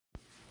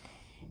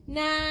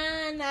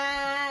Nah,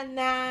 nah,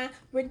 nah.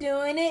 We're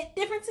doing it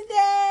different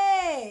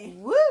today.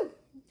 Woo!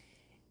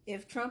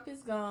 If Trump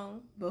is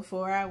gone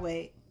before I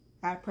wake,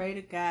 I pray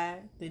to God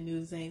the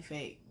news ain't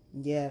fake.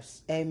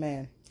 Yes,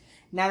 amen.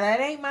 Now,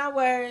 that ain't my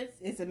words.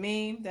 It's a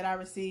meme that I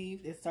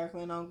received. It's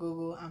circling on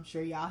Google. I'm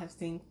sure y'all have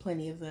seen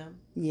plenty of them.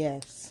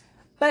 Yes.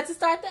 But to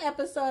start the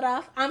episode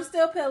off, I'm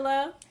still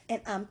Pillow.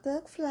 And I'm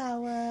Thug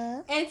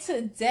Flower. And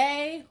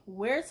today,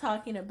 we're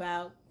talking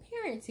about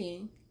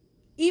parenting.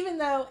 Even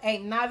though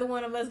ain't neither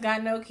one of us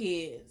got no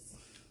kids.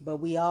 But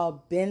we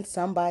all been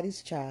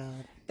somebody's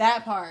child.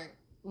 That part.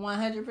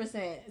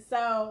 100%.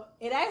 So,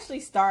 it actually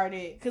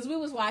started because we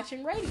was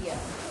watching Radio.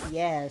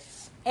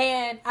 Yes.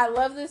 And I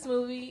love this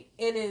movie.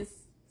 It is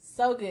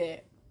so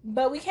good.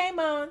 But we came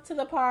on to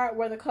the part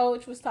where the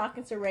coach was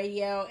talking to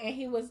Radio and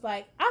he was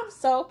like, I'm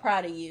so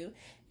proud of you.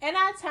 And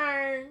I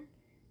turned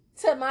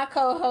to my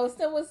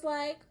co-host and was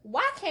like,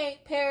 why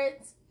can't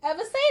parents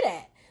ever say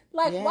that?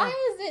 Like, why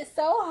is it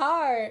so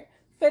hard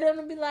for them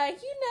to be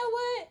like, you know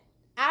what?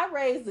 I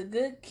raised a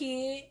good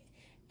kid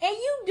and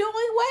you doing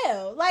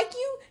well. Like,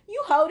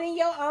 you holding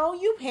your own,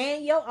 you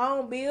paying your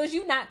own bills.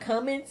 You not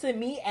coming to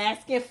me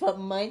asking for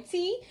money.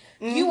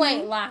 Mm-hmm. You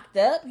ain't locked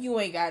up. You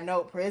ain't got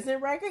no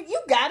prison record.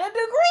 You got a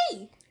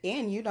degree.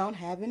 And you don't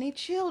have any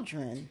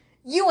children.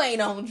 You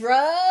ain't on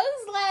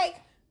drugs.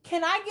 Like,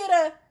 can I get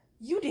a,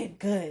 you did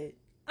good.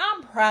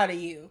 I'm proud of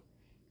you.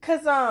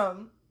 Cause,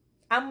 I'm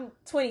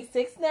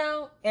 26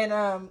 now and,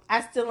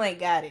 I still ain't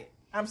got it.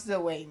 I'm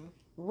still waiting.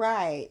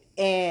 Right.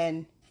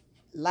 And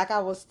like I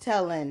was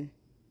telling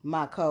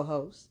my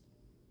co-host,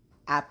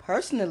 I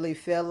personally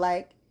feel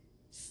like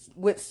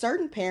with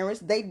certain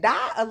parents, they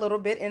die a little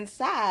bit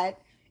inside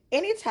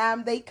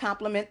anytime they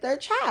compliment their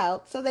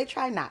child, so they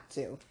try not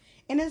to.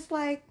 And it's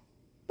like,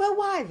 but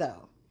why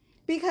though?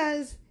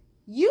 Because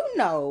you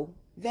know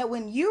that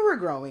when you were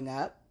growing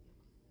up,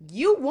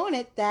 you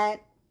wanted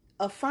that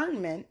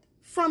affirmation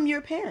from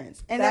your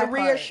parents and that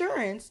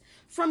reassurance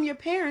from your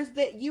parents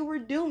that you were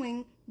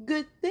doing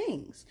good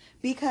things.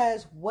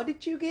 Because what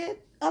did you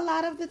get a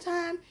lot of the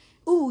time?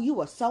 Ooh, you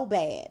are so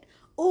bad.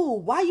 Ooh,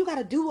 why you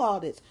gotta do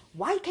all this?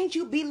 Why can't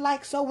you be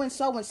like so and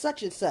so and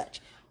such and such?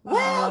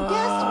 Well,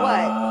 guess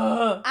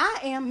what? I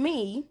am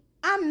me.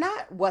 I'm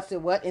not what's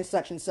it what and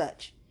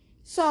such.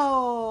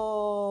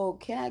 So,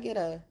 can I get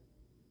a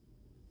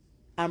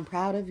I'm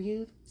proud of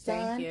you,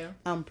 son? Thank you.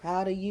 I'm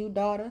proud of you,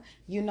 daughter.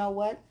 You know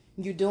what?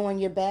 You're doing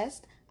your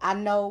best. I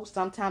know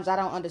sometimes I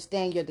don't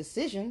understand your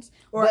decisions.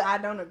 Or I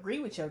don't agree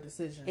with your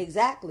decision.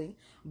 Exactly.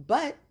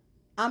 But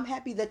I'm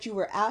happy that you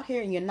were out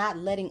here and you're not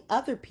letting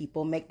other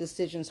people make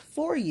decisions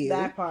for you.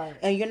 That part.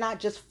 And you're not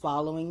just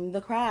following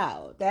the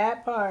crowd.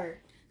 That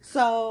part.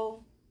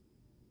 So,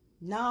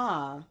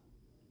 nah.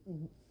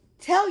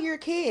 Tell your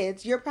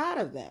kids you're proud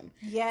of them.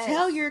 Yes.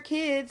 Tell your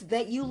kids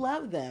that you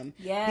love them.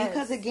 Yes.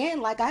 Because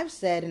again, like I've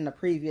said in the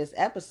previous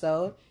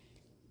episode,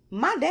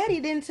 my daddy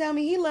didn't tell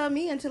me he loved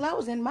me until I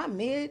was in my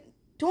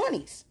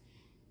mid-20s.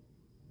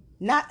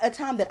 Not a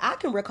time that I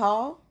can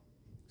recall.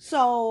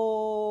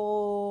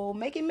 So,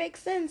 make it make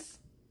sense.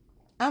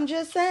 I'm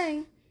just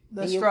saying.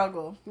 The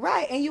struggle.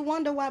 Right. And you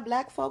wonder why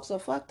black folks are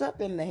fucked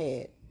up in the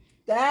head.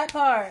 That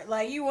part.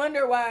 Like, you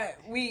wonder why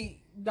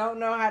we don't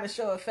know how to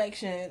show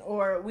affection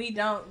or we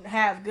don't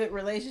have good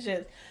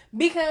relationships.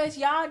 Because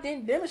y'all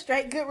didn't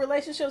demonstrate good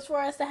relationships for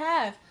us to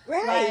have.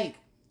 Right. Like,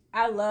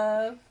 I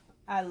love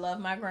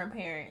my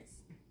grandparents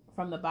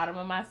from the bottom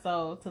of my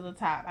soul to the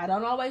top. I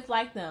don't always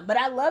like them, but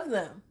I love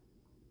them.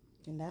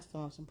 And that's the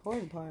most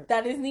important part.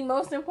 That is the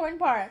most important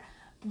part.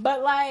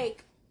 But,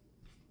 like,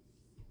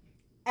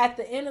 at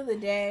the end of the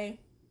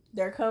day,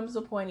 there comes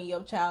a point in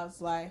your child's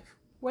life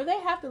where they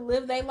have to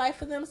live their life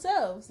for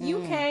themselves. Mm-hmm.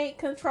 You can't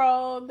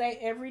control their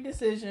every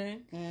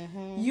decision.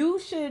 Mm-hmm. You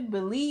should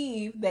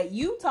believe that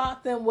you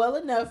taught them well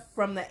enough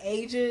from the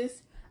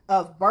ages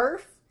of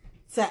birth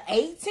to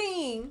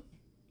 18.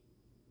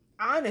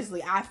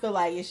 Honestly, I feel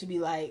like it should be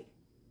like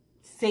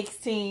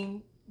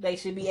 16. They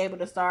should be able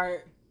to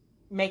start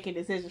making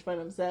decisions for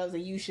themselves,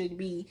 and you should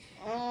be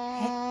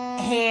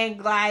hand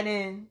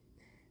gliding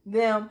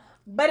them.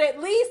 But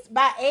at least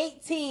by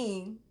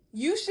 18,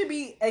 you should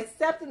be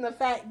accepting the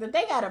fact that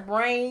they got a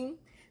brain,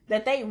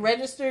 that they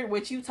registered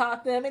what you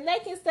taught them, and they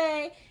can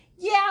say,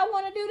 yeah, I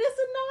want to do this,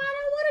 and no, I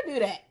don't want to do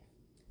that.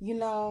 You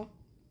know,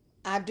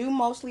 I do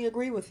mostly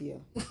agree with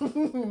you.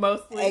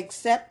 Mostly.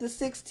 Except the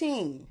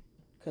 16.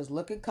 Because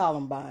look at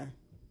Columbine.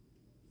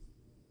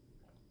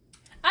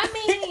 I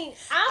mean,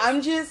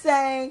 I'm just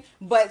saying,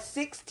 but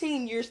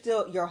 16,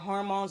 your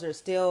hormones are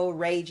still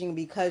raging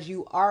because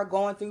you are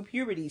going through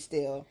puberty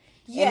still.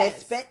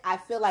 Yes. And I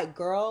feel like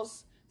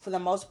girls, for the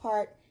most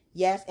part,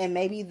 yes, and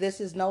maybe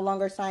this is no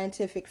longer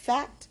scientific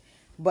fact,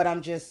 but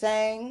I'm just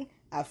saying,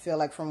 I feel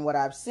like from what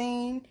I've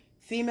seen,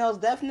 females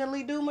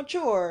definitely do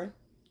mature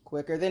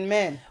quicker than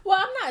men. Well,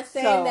 I'm not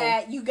saying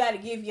that you got to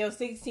give your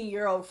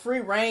 16-year-old free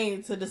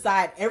reign to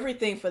decide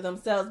everything for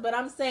themselves, but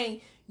I'm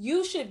saying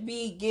you should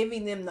be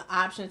giving them the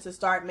option to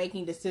start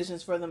making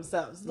decisions for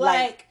themselves.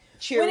 Like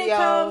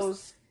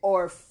Cheerios,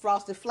 or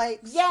Frosted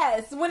Flakes.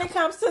 Yes, when it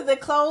comes to the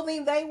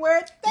clothing they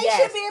wear, they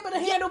should be able to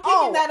handle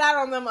picking that out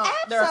on them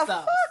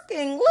themselves.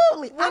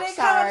 Absolutely. When it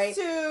comes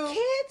to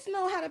kids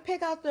know how to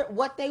pick out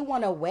what they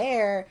want to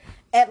wear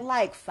at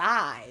like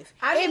 5.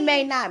 It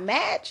may not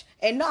match,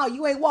 and no,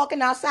 you ain't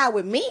walking outside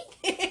with me,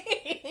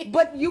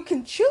 but you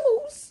can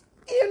choose.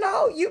 You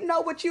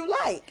know what you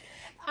like.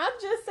 I'm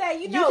just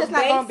saying, you're just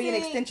not going to be an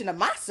extension of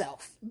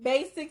myself.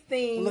 Basic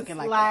things looking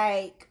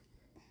like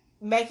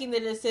making the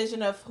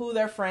decision of who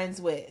they're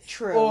friends with.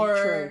 True.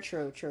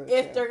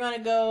 If they're going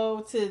to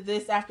go to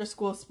this after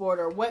school sport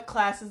or what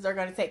classes they're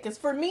going to take. Because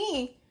for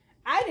me,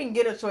 I didn't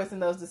get a choice in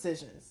those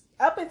decisions.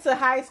 Up into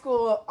high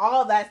school,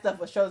 all that stuff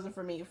was chosen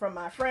for me. From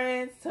my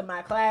friends to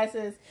my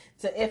classes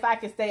to if I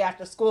could stay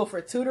after school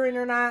for tutoring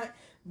or not.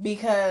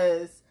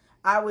 Because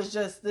I was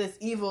just this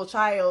evil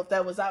child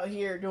that was out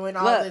here doing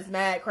all this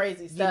mad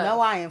crazy stuff. You know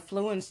I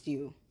influenced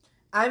you.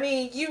 I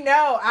mean,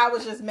 I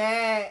was just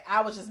mad.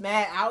 I was just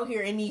mad out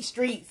here in these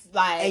streets.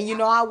 Like,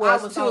 and I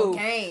was too. On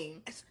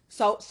game.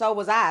 So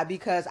was I,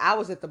 because I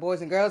was at the Boys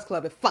and Girls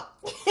Club at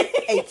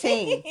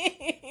 18.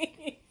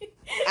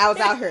 I was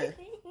out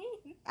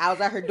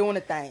here doing the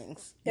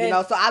things.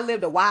 So I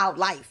lived a wild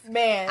life.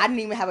 Man. I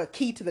didn't even have a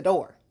key to the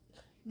door.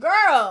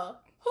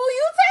 Girl, who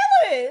you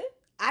telling?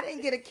 I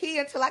didn't get a key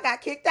until I got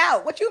kicked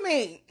out. What you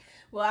mean?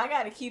 Well, I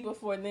got a key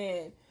before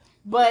then.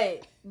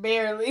 But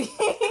barely.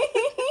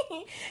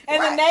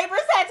 And the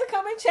neighbors had to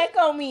come and check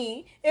on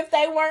me if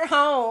they weren't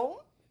home.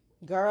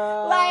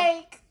 Girl.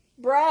 Like,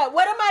 bruh,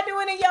 what am I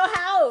doing in your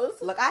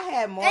house? Look, I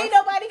had more. Ain't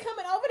nobody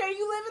coming over there.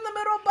 You live in the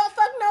middle of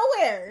buttfuck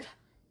nowhere.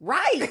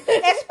 Right.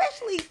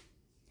 Especially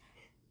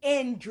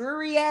in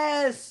dreary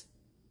ass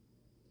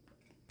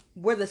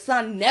where the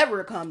sun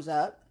never comes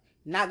up.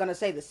 Not going to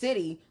say the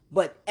city,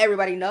 but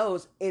everybody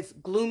knows it's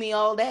gloomy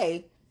all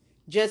day.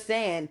 Just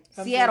saying,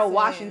 Seattle,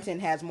 Washington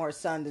has more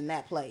sun than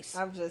that place.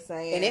 I'm just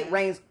saying. And it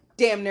rains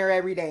damn near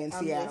every day in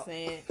Seattle. I'm just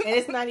saying. And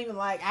it's not even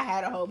like I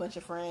had a whole bunch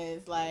of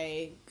friends.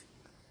 Like,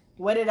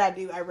 what did I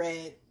do? I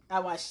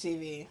watched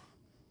TV.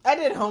 I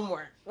did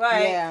homework.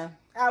 Like, yeah.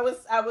 I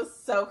was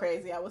so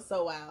crazy. I was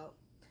so wild.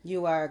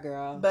 You are,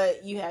 girl.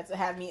 But you had to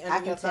have me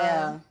under your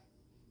thumb.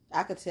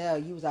 I could tell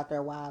you was out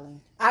there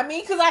wilding. I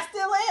mean, because I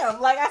still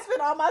am. Like, I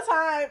spent all my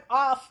time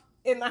off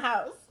in the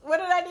house. What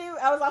did I do?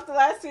 I was off the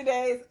last 2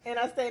 days, and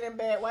I stayed in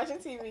bed watching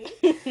TV.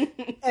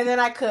 And then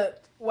I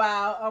cooked.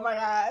 Wow. Oh, my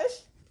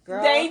gosh.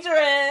 Girl,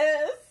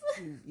 dangerous.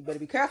 You better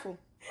be careful.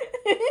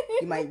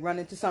 You might run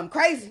into something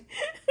crazy.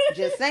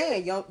 Just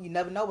saying. You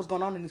never know what's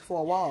going on in these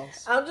 4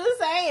 walls. I'm just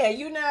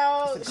saying.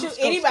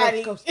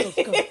 Anybody. Ghost.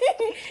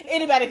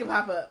 Anybody can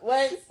pop up.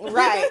 What?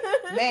 Right.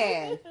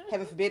 Man.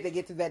 Heaven forbid they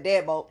get to that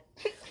deadbolt.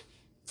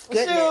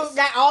 Goodness. Shoot,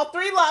 got all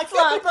 3 locks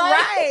locked,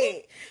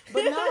 right?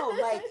 But no,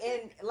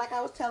 like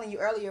I was telling you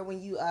earlier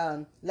when you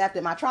laughed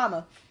at my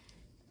trauma,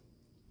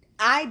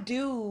 I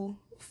do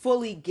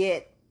fully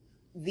get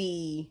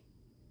the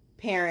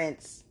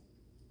parents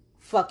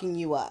fucking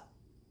you up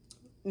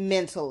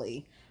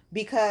mentally,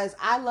 because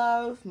I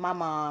love my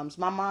moms.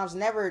 My mom's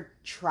never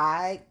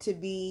tried to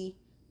be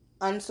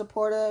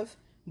unsupportive,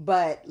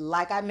 but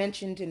like I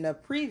mentioned in the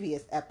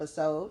previous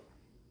episode,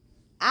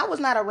 I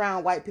was not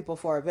around white people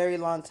for a very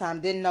long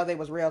time. Didn't know they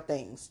was real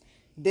things.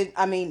 Didn't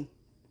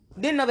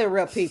know they were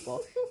real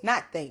people.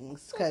 Not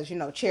things, because,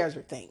 chairs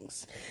are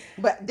things.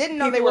 But didn't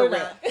know they were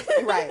real.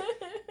 Right.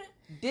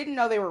 Didn't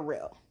know they were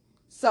real.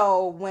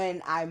 So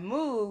when I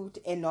moved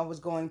and I was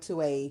going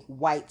to a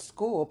white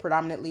school,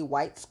 predominantly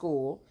white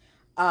school,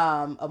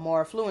 a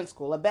more affluent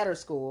school, a better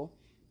school,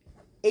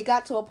 it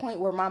got to a point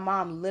where my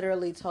mom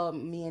literally told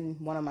me and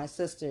one of my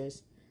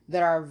sisters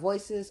that our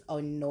voices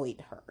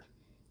annoyed her.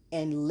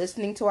 And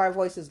listening to our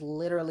voices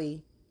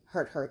literally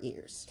hurt her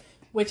ears.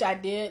 Which I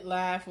did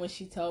laugh when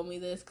she told me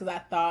this, because I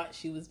thought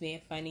she was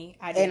being funny.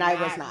 I did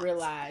not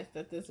realize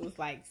that this was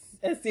like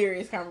a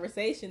serious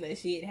conversation that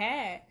she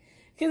had.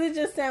 Because it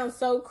just sounds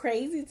so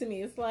crazy to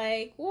me. It's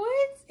like,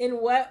 what? In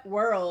what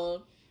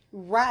world?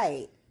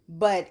 Right.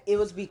 But it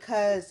was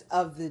because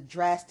of the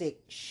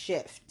drastic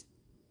shift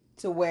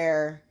to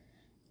where,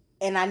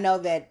 and I know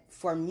that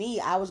for me,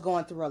 I was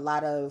going through a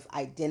lot of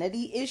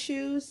identity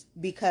issues,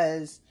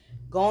 because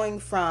going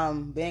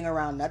from being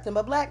around nothing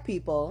but black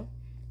people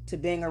to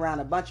being around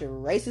a bunch of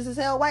racist as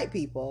hell white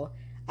people,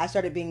 I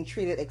started being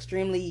treated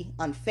extremely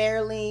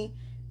unfairly,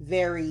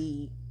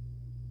 very,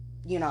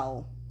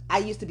 I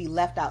used to be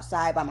left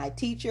outside by my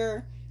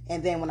teacher,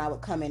 and then when I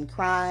would come in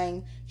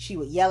crying, she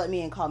would yell at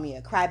me and call me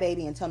a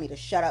crybaby and tell me to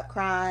shut up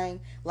crying.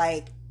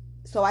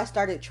 So I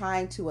started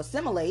trying to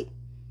assimilate,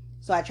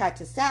 so I tried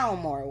to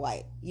sound more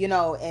white,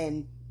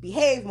 and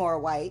behave more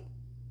white,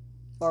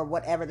 or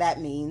whatever that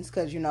means,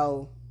 because,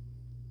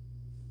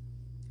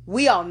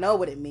 we all know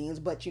what it means,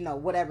 but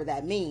whatever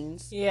that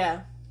means.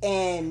 Yeah.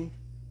 And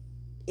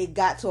it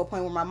got to a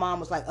point where my mom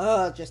was like,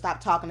 just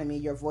stop talking to me.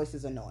 Your voice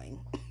is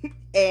annoying.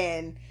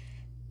 And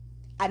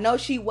I know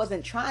she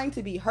wasn't trying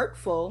to be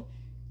hurtful,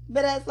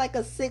 but as like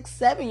a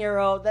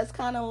 6-7-year-old, that's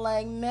kind of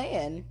like,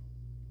 man,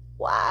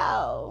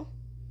 wow.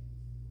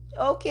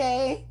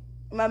 Okay.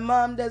 My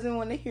mom doesn't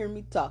want to hear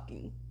me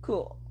talking.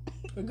 Cool.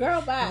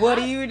 Girl, bye. What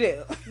do you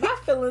do? My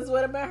feelings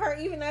would have been hurt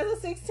even as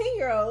a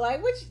 16-year-old.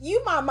 Like,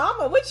 you my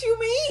mama, what you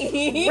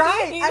mean?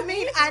 Right. I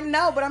mean, I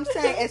know, but I'm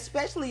saying,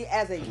 especially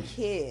as a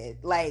kid,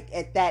 like,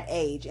 at that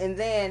age. And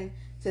then,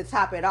 to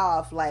top it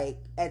off, like,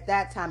 at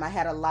that time, I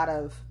had a lot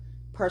of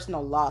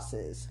personal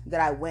losses that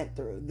I went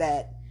through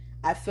that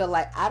I feel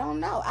like, you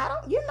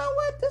know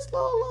what? This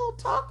little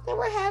talk that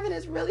we're having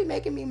is really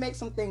making me make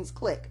some things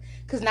click.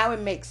 Because now it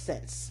makes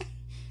sense.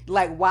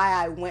 Like, why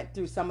I went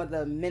through some of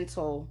the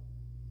mental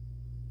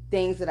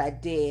things that I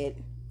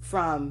did,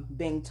 from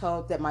being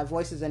told that my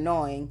voice is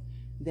annoying,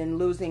 then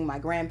losing my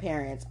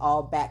grandparents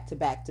all back to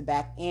back to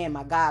back, and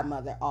my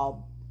godmother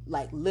all,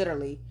 like,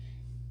 literally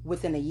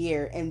within a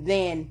year, and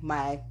then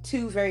my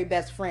two very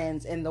best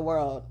friends in the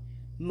world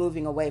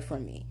moving away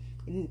from me.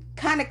 It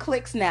kind of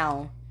clicks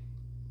now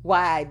why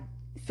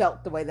I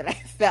felt the way that I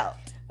felt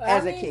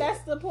as a kid.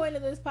 That's the point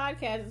of this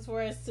podcast, is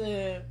for us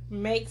to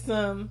make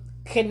some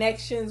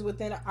connections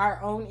within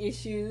our own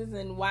issues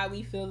and why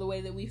we feel the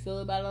way that we feel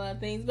about a lot of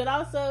things, but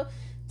also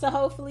to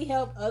hopefully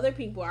help other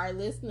people, our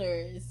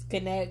listeners,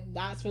 connect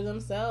dots for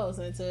themselves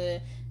and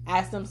to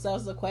ask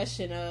themselves the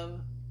question of,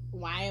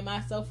 why am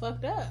I so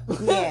fucked up?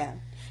 Yeah.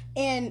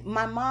 And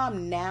my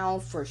mom now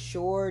for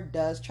sure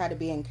does try to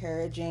be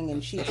encouraging,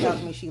 and she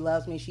tells me she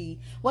loves me.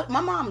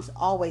 My mom's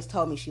always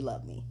told me she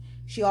loved me.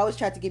 She always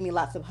tried to give me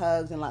lots of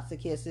hugs and lots of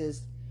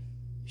kisses.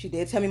 She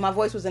did tell me my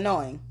voice was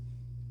annoying.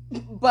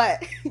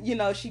 But, you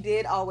know, she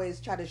did always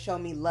try to show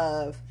me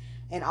love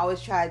and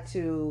always try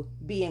to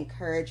be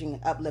encouraging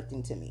and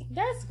uplifting to me.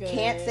 That's good.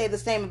 Can't say the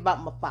same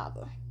about my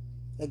father.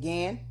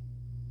 Again,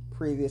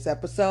 previous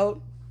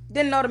episode,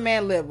 didn't know the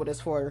man lived with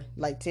us for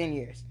like 10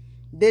 years.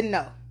 Didn't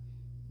know.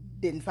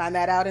 Didn't find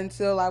that out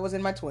until I was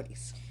in my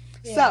 20s.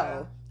 Yeah.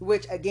 So,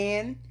 which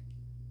again,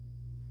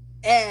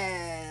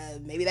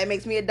 maybe that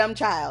makes me a dumb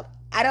child.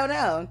 I don't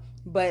know.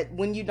 But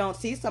when you don't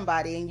see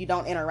somebody and you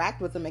don't interact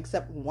with them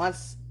except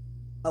once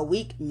a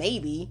week,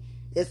 maybe,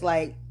 it's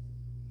like,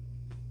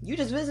 you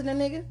just visit a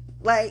nigga?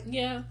 Like,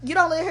 yeah, you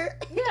don't live here?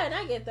 Yeah, and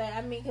I get that.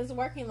 I mean, because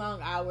working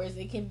long hours,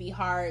 it can be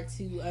hard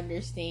to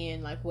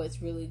understand, like,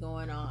 what's really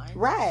going on.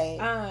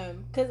 Right.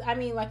 Because, I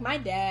mean, like, my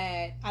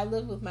dad, I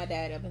lived with my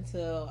dad up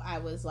until I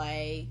was,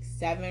 like,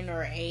 7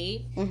 or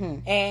 8.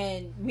 Mm-hmm.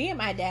 And me and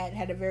my dad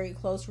had a very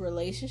close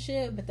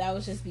relationship, but that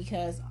was just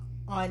because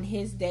on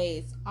his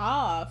days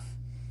off,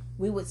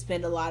 we would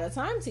spend a lot of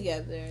time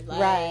together.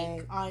 Like,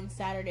 right. On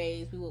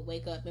Saturdays, we would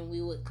wake up and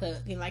we would cook.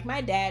 And, like,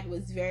 my dad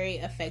was very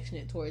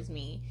affectionate towards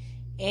me.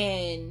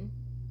 And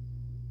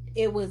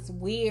it was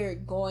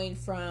weird going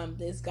from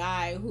this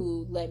guy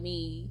who let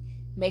me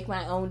make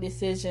my own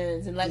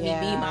decisions and let me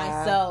be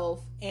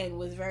myself and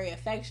was very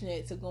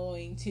affectionate, to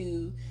going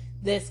to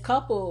this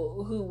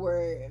couple who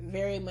were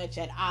very much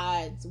at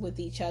odds with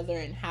each other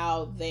and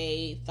how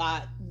they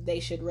thought they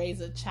should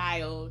raise a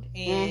child,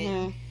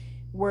 and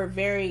were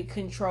very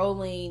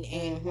controlling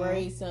and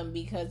worrisome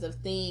because of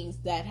things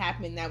that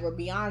happened that were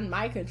beyond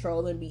my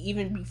control and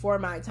even before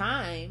my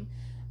time.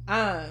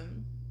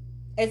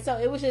 And so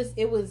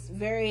it was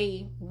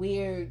very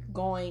weird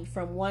going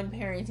from one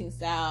parenting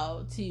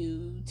style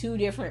to two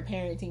different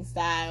parenting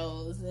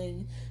styles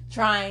and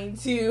trying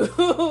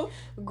to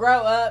grow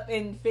up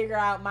and figure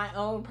out my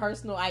own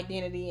personal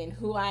identity and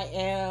who I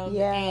am.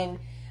 Yeah. And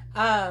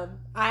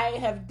I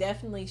have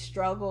definitely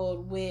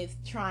struggled with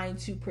trying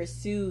to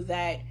pursue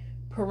that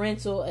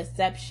parental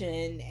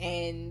acceptance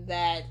and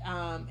that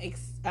I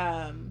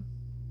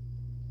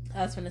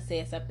was going to say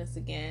acceptance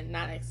again,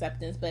 not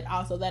acceptance, but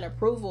also that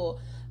approval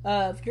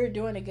of, you're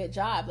doing a good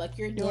job, like,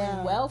 you're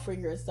doing well for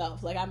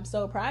yourself, like, I'm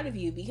so proud of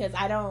you, because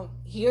I don't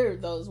hear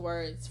those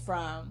words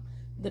from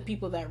the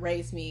people that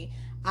raised me.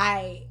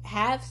 I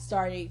have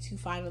started to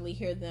finally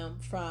hear them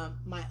from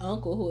my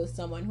uncle, who is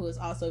someone who is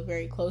also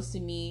very close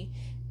to me,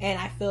 and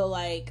I feel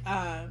like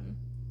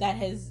that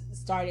has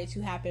started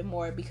to happen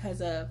more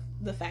because of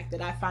the fact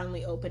that I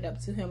finally opened up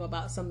to him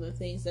about some of the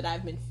things that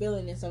I've been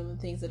feeling and some of the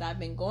things that I've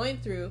been going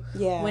through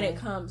when it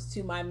comes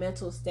to my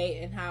mental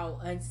state and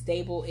how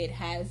unstable it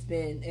has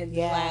been in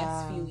the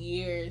last few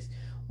years,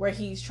 where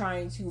he's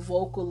trying to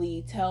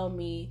vocally tell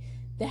me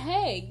that,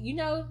 hey, you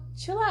know,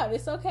 chill out,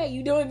 it's okay,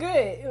 you're doing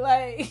good,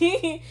 like,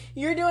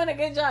 you're doing a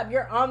good job,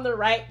 you're on the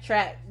right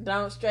track,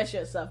 don't stress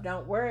yourself,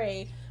 don't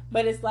worry.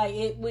 But it's like,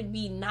 it would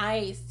be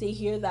nice to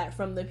hear that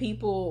from the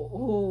people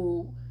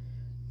who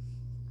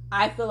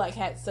I feel like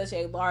had such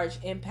a large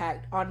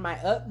impact on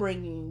my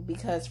upbringing,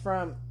 because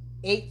from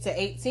 8 to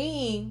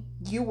 18,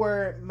 you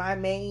were my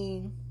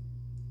main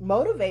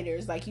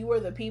motivators. Like, you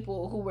were the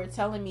people who were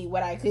telling me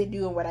what I could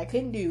do and what I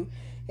couldn't do.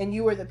 And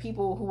you were the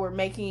people who were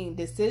making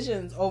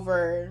decisions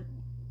over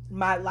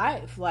my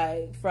life,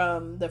 like,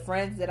 from the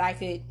friends that I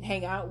could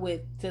hang out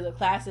with to the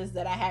classes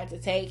that I had to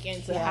take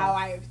and to how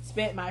I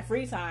spent my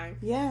free time,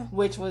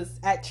 which was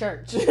at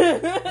church.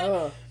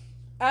 So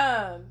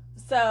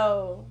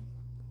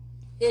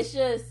it's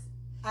just,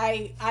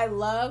 I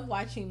love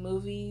watching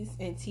movies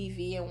and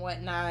TV and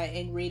whatnot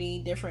and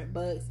reading different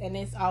books, and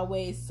it's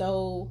always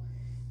so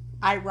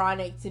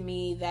ironic to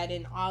me that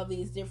in all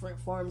these different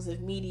forms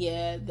of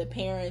media, the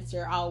parents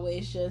are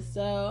always just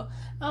so,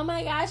 oh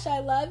my gosh, I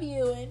love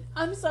you and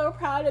I'm so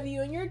proud of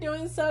you and you're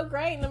doing so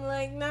great. And I'm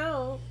like,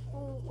 no,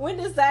 when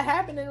does that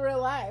happen in real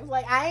life?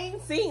 Like, I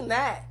ain't seen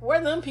that.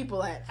 Where them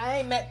people at? I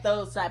ain't met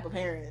those type of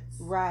parents.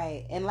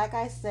 Right. And like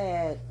I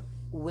said,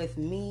 with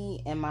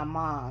me and my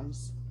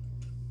mom's,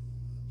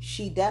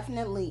 she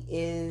definitely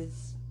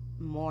is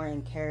more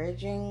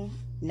encouraging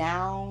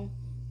now.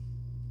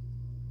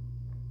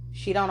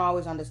 She don't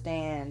always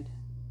understand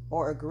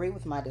or agree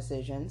with my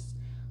decisions,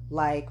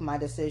 like my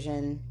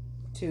decision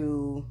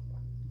to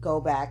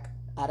go back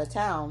out of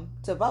town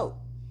to vote.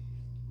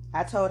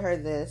 I told her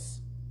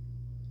this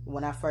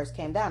when I first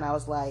came down. I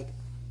was like,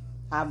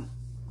 I'm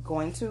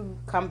going to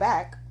come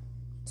back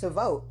to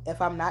vote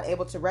if I'm not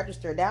able to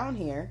register down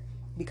here,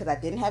 because I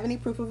didn't have any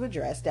proof of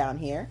address down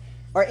here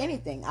or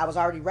anything. I was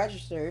already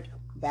registered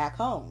back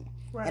home.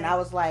 Right. And I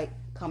was like,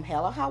 come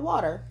hell or high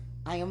water,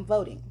 I am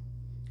voting.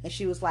 And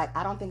she was like,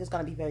 I don't think it's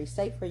going to be very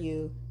safe for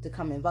you to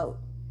come and vote.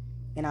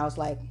 And I was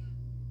like,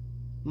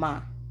 Ma,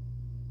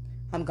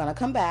 I'm going to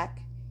come back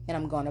and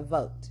I'm going to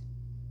vote.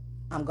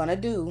 I'm going to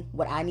do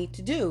what I need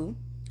to do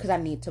because I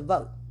need to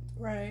vote.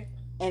 Right.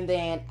 And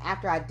then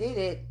after I did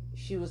it,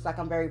 she was like,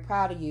 I'm very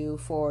proud of you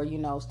for,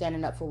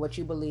 standing up for what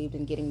you believed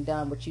and getting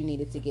done what you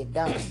needed to get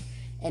done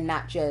and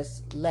not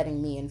just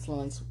letting me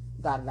influence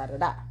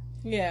da-da-da-da-da.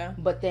 Yeah.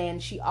 But then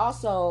she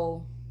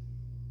also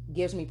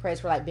gives me praise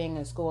for like being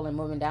in school and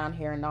moving down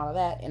here and all of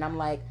that. And I'm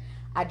like,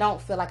 I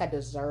don't feel like I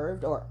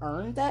deserved or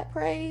earned that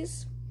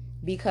praise,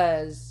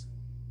 because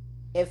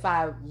if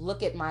I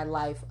look at my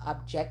life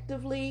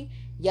objectively,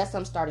 yes,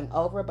 I'm starting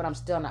over, but I'm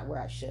still not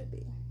where I should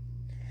be.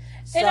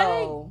 And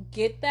I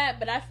get that,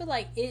 but I feel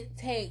like it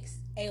takes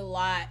a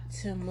lot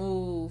to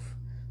move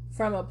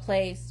from a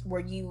place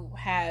where you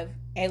have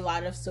a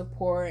lot of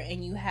support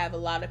and you have a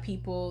lot of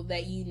people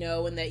that you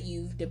know and that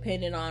you've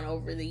depended on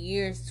over the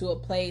years to a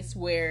place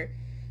where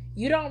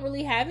you don't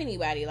really have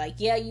anybody. Like,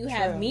 yeah, you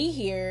have me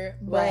here,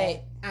 but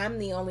right. I'm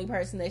the only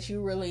person that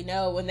you really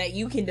know and that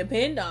you can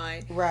depend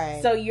on.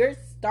 Right. So you're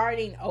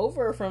starting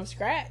over from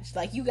scratch.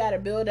 Like, you got to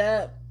build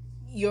up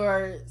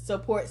your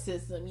support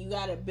system. You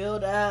got to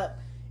build up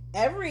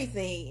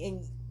everything.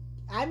 And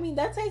I mean,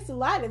 that takes a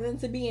lot. And then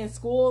to be in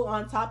school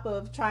on top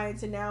of trying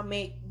to now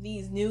make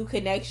these new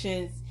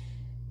connections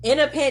in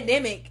a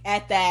pandemic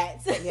at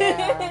that.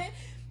 Yeah.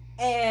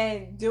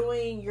 And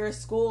doing your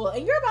school,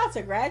 and you're about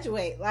to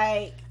graduate.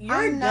 Like,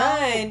 you're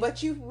done.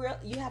 But you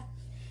have,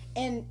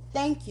 and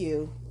thank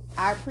you.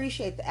 I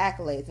appreciate the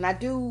accolades, and I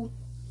do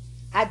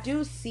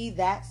see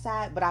that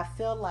side. But I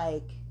feel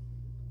like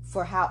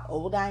for how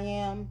old I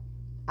am,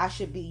 I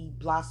should be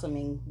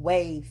blossoming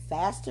way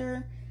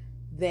faster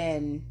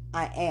than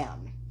I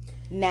am.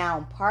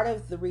 Now, part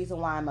of the reason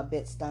why I'm a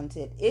bit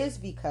stunted is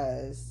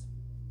because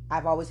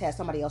I've always had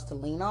somebody else to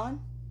lean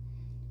on,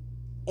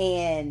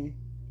 and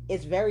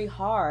it's very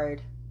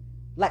hard.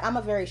 Like, I'm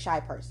a very shy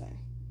person.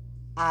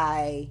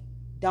 I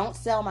don't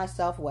sell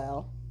myself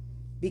well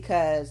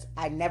because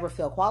I never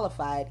feel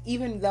qualified.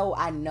 Even though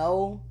I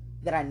know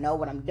that I know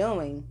what I'm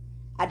doing,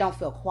 I don't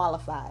feel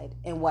qualified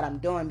in what I'm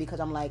doing because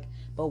I'm like,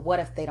 but what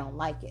if they don't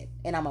like it?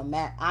 And I'm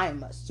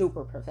a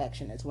super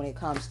perfectionist when it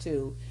comes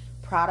to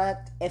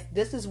product. If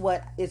this is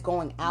what is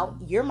going out,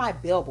 you're my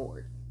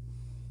billboard.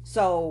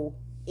 So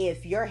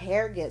if your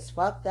hair gets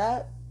fucked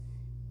up,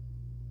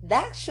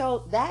 that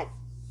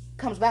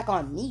comes back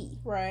on me.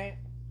 Right.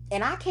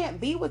 And I can't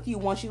be with you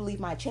once you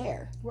leave my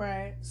chair.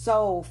 Right.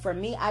 So for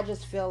me, I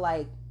just feel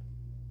like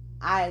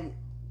I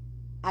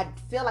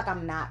feel like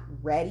I'm not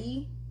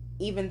ready,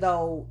 even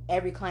though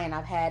every client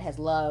I've had has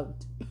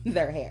loved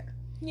their hair.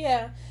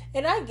 Yeah.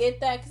 And I get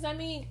that, because I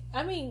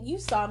mean, you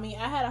saw me.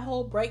 I had a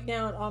whole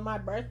breakdown on my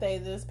birthday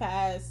this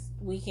past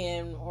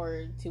weekend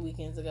or 2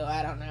 weekends ago.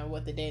 I don't know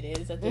what the date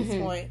is at this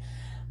point.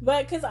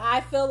 But because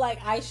I feel like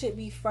I should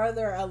be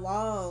further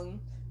along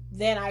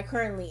than I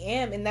currently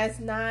am, and that's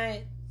not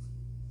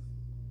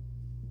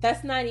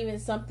even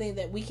something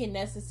that we can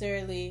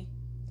necessarily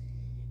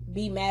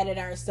be mad at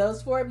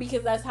ourselves for,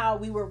 because that's how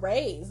we were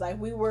raised. Like,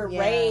 we were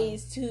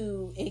raised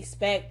to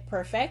expect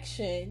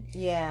perfection.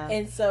 Yeah.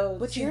 And so,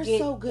 but you're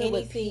so good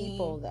with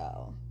people,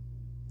 though.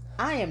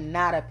 I am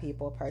not a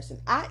people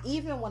person.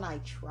 Even when I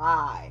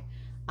try,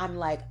 I'm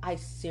like, I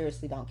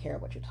seriously don't care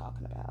what you're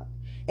talking about.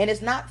 And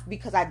it's not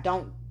because I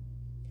don't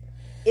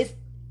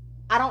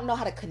know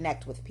how to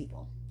connect with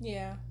people.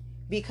 Yeah.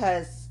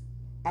 Because,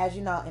 as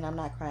you know, and I'm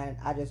not crying,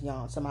 I just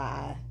yawned, so my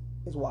eye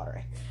is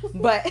watering.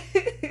 But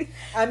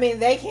I mean,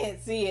 they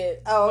can't see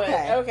it. Oh,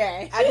 okay.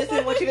 Okay. I just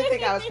didn't want you to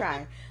think I was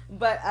crying.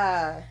 But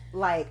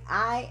like,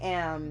 I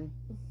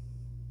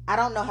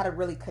don't know how to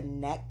really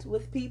connect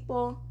with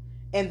people,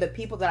 and the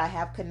people that I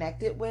have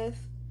connected with,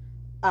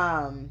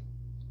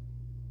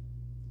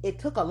 it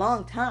took a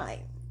long time.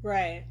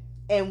 Right.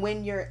 And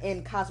when you're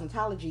in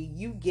cosmetology,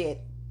 you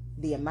get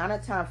the amount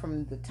of time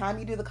from the time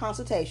you do the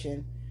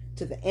consultation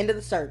to the end of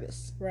the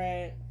service.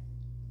 Right.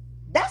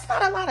 That's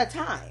not a lot of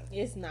time.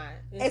 It's not.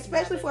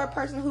 Especially for a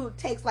person who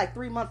takes like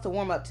 3 months to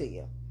warm up to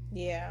you.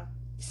 Yeah.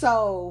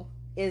 So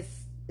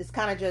it's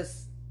kind of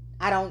just,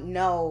 I don't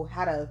know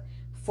how to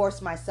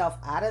force myself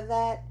out of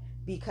that,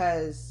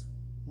 because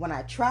when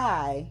I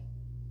try,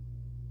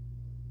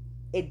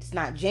 it's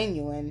not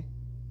genuine,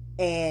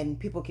 and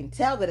people can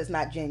tell that it's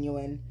not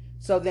genuine.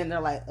 So then they're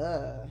like,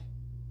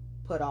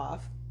 put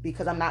off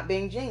because I'm not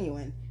being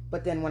genuine.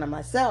 But then when I'm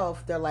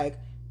myself, they're like,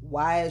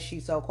 why is she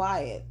so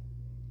quiet?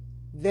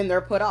 Then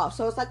they're put off.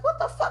 So it's like, what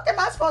the fuck am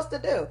I supposed to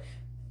do?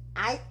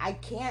 I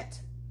can't.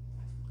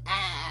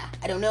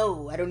 I don't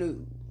know.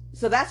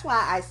 So that's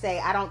why I say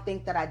I don't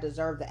think that I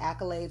deserve the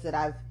accolades that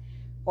I've,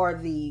 or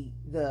the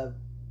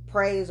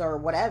praise or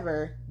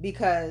whatever,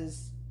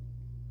 because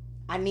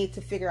I need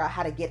to figure out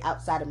how to get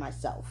outside of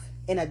myself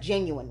in a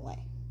genuine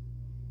way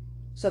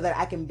so that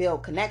I can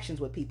build connections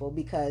with people,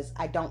 because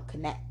I don't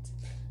connect.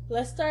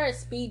 Let's start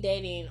speed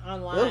dating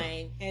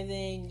online. And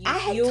then I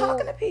hate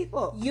talking to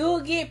people.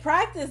 You'll get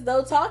practice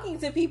though talking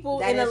to people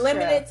That in a is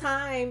limited true.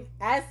 time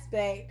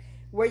aspect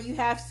where you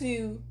have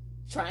to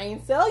try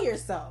and sell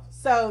yourself.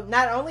 So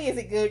not only is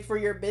it good for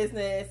your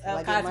business of Will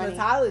I get money?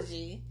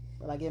 cosmetology,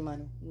 Will I get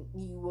money?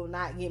 you will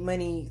not get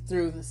money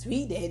through the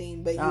speed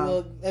dating, but you Oh.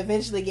 will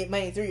eventually get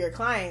money through your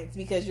clients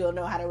because you'll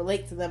know how to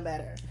relate to them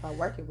better. If I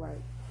work it right.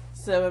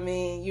 So I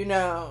mean, you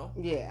know,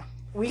 Yeah,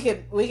 we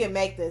could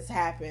make this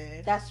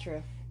happen. that's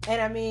true. And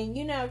I mean,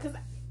 you know, because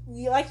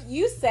like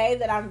you say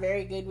that I'm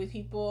very good with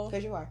people.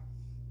 Because you are.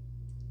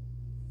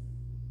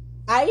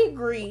 I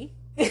agree.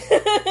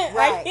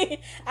 Right.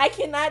 I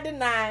cannot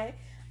deny.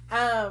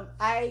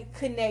 I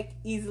connect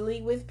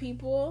easily with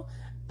people.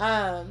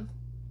 And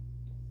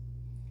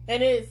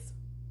it's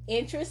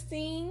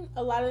interesting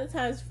a lot of the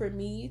times for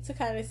me to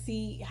kind of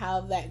see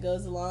how that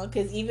goes along.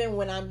 Because even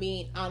when I'm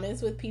being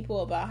honest with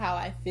people about how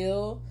I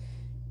feel,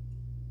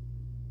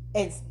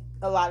 it's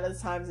a lot of the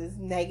times it's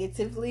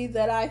negatively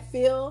that I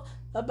feel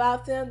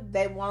about them.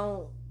 They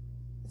won't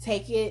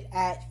take it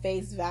at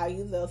face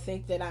value. They'll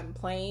think that I'm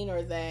playing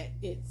or that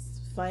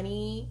it's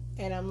funny,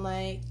 and I'm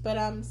like, but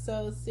I'm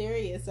so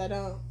serious. I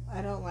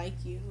don't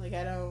like you. Like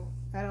I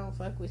don't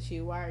fuck with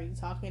you. Why are you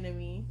talking to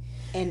me?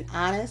 And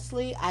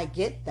honestly, I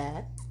get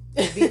that,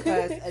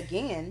 because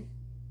again,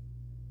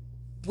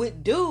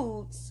 with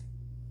dudes,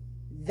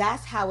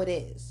 that's how it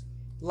is.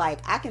 Like,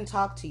 I can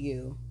talk to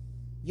you,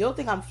 you'll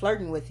think I'm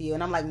flirting with you,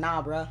 and I'm like,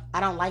 nah, bruh, I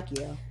don't like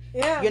you.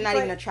 Yeah, You're not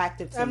even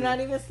attractive to me. I'm not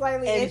even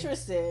slightly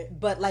interested.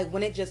 But like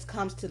when it just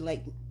comes to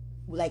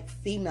like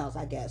females,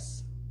 I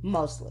guess,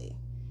 mostly,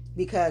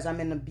 because I'm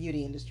in the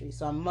beauty industry,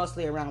 so I'm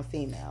mostly around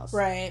females.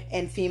 Right.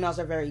 And females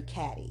are very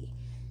catty.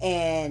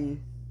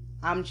 And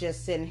I'm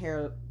just sitting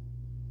here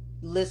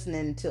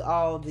listening to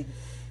all the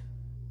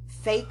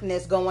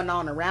fakeness going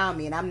on around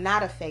me, and I'm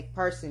not a fake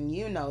person,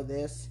 you know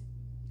this.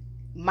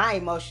 My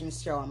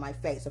emotions show on my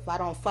face. If I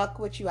don't fuck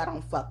with you, I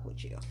don't fuck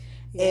with you.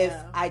 Yeah. If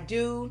I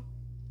do,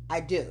 I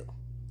do.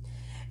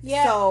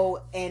 Yeah.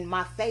 So, and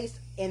my face,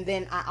 and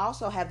then I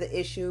also have the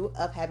issue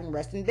of having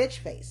resting bitch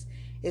face.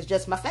 It's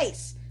just my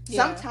face.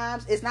 Yeah.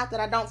 Sometimes it's not that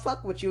I don't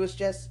fuck with you. It's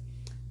just,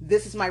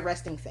 this is my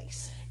resting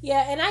face.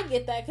 Yeah, and I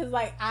get that because,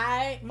 like,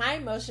 my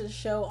emotions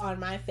show on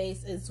my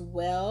face as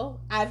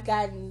well. I've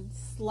gotten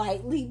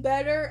slightly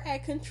better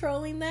at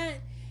controlling that.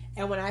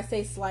 And when I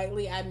say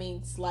slightly, I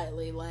mean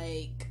slightly,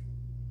 like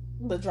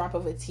the drop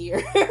of a tear.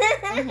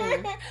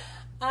 Mm-hmm.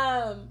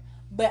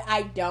 But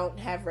I don't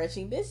have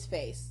retching bitch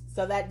face.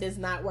 So that does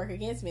not work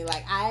against me.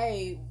 Like,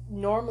 I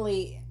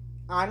normally,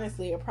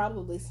 honestly, are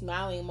probably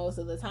smiling most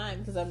of the time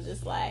because I'm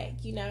just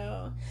like, you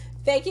know,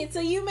 fake it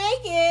till you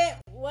make it.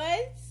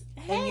 What?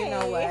 Hey, And you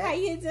know what? How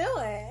you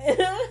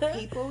doing?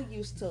 People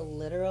used to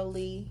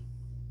literally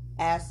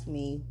ask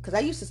me, because I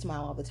used to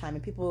smile all the time,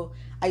 and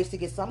I used to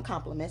get some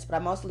compliments, but I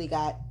mostly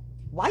got,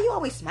 why you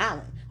always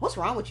smiling? What's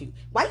wrong with you?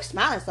 Why you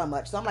smiling so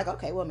much? So I'm like,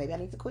 okay, well, maybe I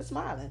need to quit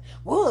smiling.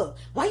 Whoa,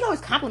 why you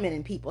always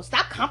complimenting people?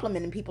 Stop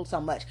complimenting people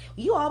so much.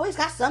 You always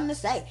got something to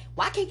say.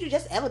 Why can't you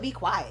just ever be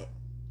quiet?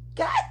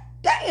 God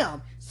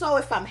damn. So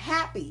if I'm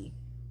happy,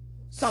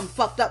 something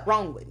fucked up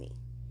wrong with me.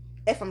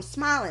 If I'm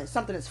smiling,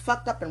 something is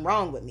fucked up and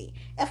wrong with me.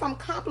 If I'm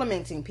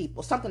complimenting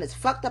people, something is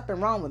fucked up and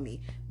wrong with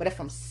me. But if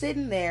I'm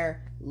sitting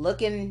there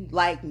looking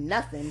like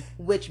nothing,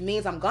 which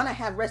means I'm gonna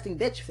have resting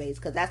bitch face,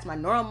 because that's my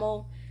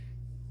normal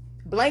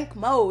blank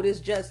mode, is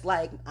just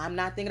like, I'm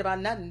not thinking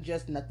about nothing,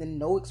 just nothing,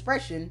 no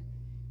expression,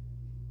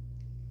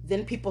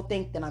 then people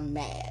think that I'm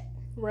mad.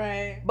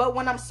 Right. But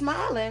when I'm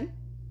smiling,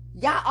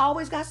 y'all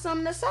always got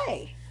something to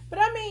say. But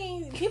I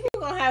mean, people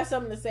are going to have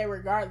something to say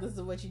regardless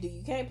of what you do.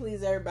 You can't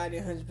please everybody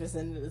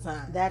 100% of the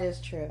time. That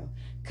is true.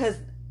 Because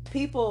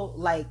people,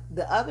 like,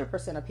 the other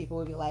percent of people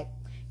would be like,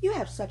 you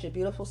have such a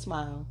beautiful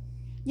smile.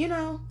 You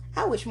know,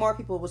 I wish more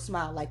people would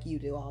smile like you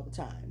do all the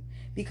time.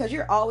 Because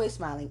you're always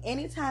smiling.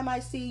 Anytime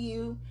I see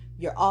you,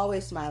 you're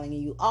always smiling,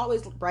 and you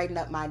always brighten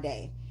up my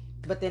day.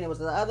 But then it was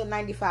the other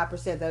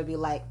 95% that would be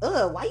like,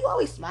 ugh, why you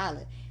always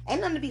smiling?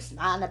 Ain't nothing to be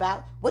smiling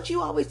about. What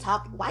you always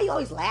talking? Why you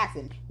always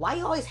laughing? Why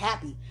you always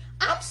happy?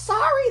 I'm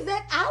sorry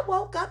that I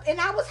woke up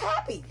and I was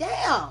happy.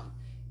 Damn.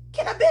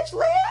 Can a bitch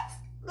live?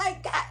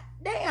 Like, god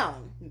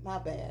damn. My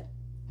bad.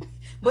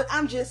 But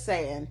I'm just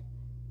saying,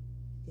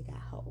 you got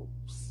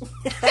hoes.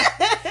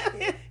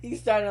 You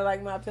starting to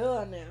like my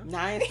pillow now. No,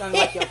 I ain't starting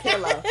to like your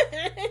pillow.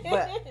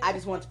 But I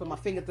just want to put my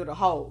finger through the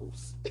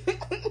holes.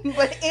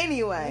 But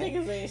anyway.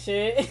 Niggas ain't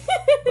shit.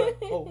 But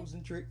holes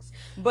and tricks.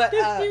 But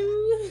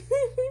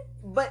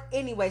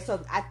anyway,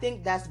 so I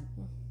think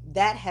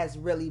that has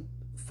really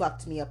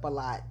fucked me up a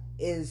lot,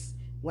 is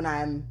when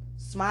I'm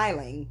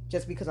smiling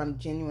just because I'm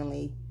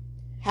genuinely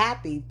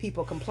happy,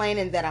 people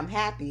complaining that I'm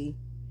happy,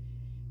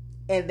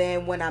 and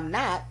then when I'm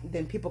not,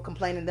 then people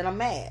complaining that I'm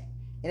mad.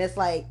 And it's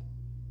like,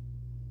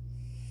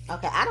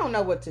 okay, I don't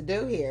know what to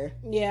do here.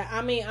 Yeah,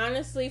 I mean,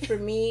 honestly, for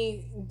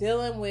me,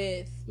 dealing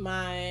with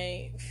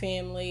my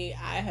family,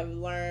 I have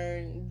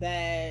learned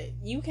that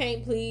you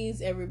can't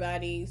please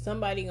everybody.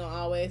 Somebody gonna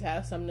always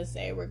have something to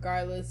say,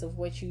 regardless of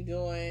what you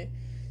doing.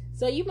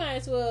 So you might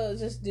as well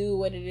just do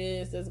what it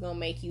is that's gonna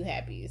make you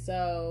happy.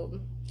 So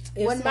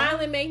if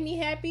smiling make me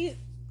happy,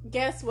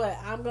 guess what?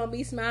 I'm gonna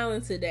be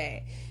smiling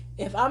today.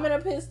 If I'm in a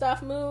pissed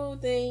off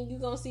mood, then you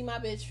gonna see my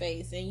bitch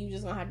face, and you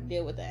just gonna have to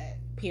deal with that.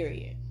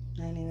 Period.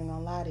 I ain't even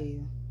gonna lie to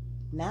you.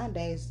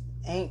 Nowadays,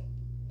 ain't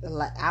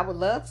like, I would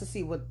love to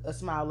see what a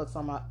smile looks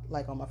on my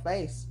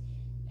face.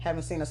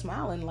 Haven't seen a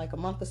smile in like a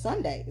month of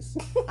Sundays.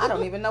 I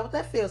don't even know what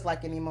that feels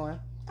like anymore.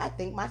 I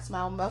think my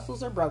smile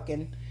muscles are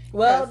broken.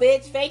 Well,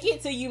 bitch, fake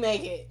it till you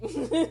make it.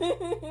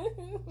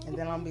 And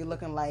then I'll be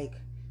looking like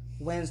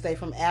Wednesday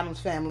from Addams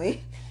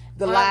Family,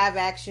 the live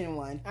action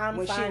one,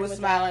 when she was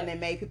smiling and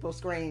made people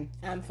scream.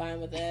 I'm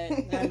fine with that.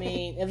 I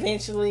mean,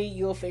 eventually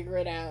you'll figure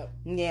it out.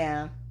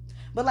 Yeah.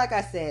 But like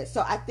I said,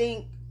 so I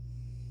think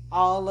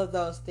all of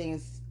those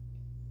things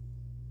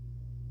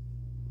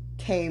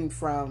came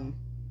from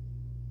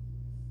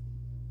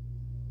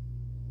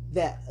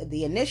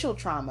the initial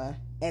trauma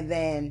and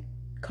then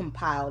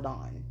compiled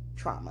on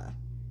trauma.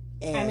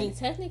 And I mean,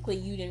 technically,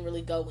 you didn't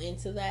really go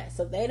into that,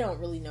 so they don't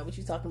really know what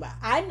you're talking about.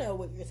 I know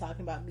what you're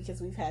talking about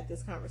because we've had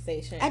this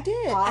conversation. I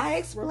did. I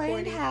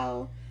explained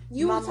how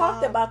you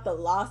talked about the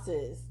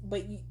losses,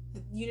 but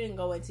you didn't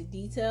go into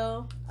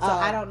detail. So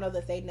I don't know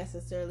that they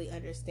necessarily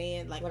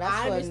understand. Like, well,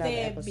 I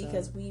understand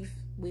because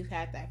we've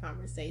had that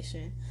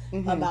conversation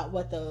about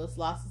what those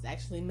losses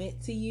actually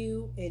meant to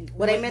you and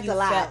what they meant you a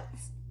lot. felt.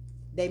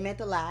 They meant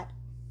a lot.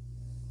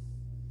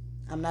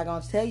 I'm not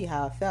gonna tell you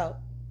how I felt.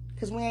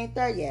 Because we ain't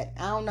there yet.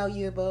 I don't know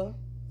you, boo.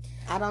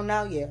 I don't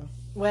know you.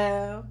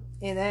 Well,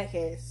 in that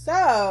case.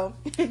 So,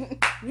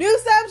 new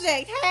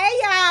subject. Hey,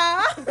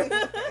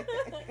 y'all.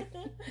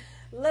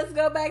 Let's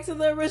go back to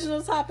the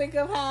original topic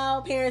of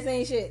how parents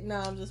ain't shit. No,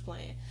 I'm just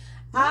playing.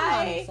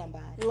 I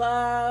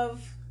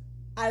love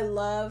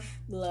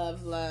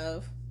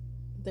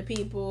the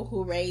people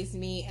who raised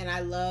me, and I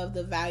love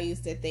the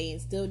values that they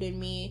instilled in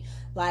me.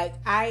 Like,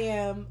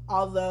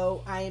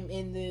 although I am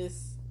in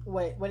this,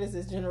 what is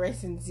this,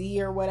 Generation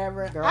Z or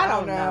whatever? Girl, I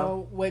don't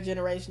know what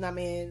generation I'm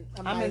in.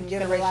 I'm in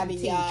Generation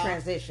T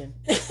transition.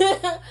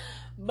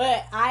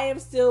 But I am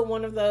still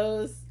one of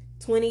those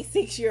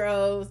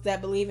 26-year-olds that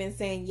believe in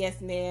saying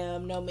yes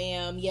ma'am, no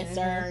ma'am, yes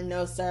sir,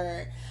 no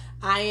sir.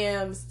 I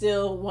am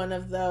still one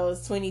of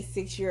those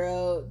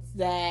 26-year-olds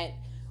that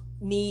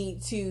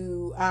need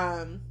to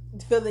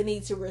feel the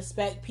need to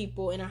respect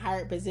people in a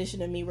higher position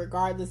than me,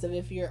 regardless of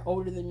if you're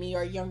older than me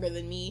or younger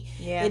than me.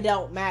 Yeah. It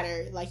don't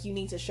matter. Like, you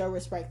need to show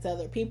respect to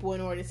other people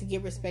in order to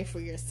give respect for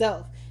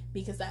yourself,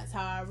 because that's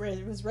how I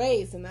was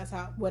raised and that's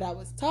what I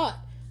was taught.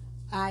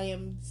 I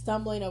am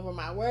stumbling over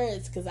my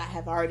words because I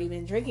have already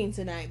been drinking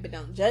tonight, but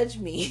don't judge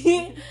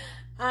me.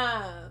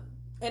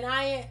 And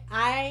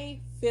I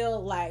feel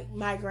like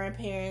my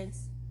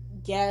grandparents,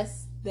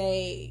 yes,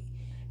 they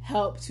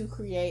helped to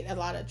create a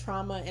lot of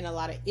trauma and a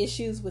lot of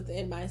issues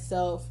within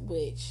myself,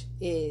 which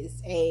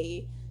is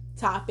a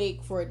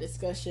topic for a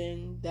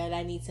discussion that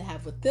I need to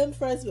have with them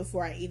first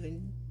before I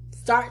even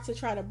start to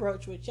try to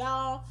broach with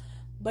y'all.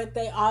 But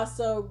they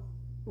also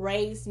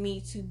raised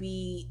me to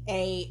be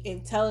a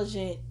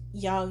intelligent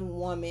young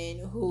woman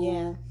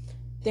who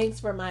thinks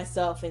for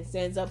myself and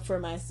stands up for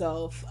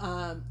myself,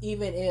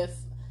 even if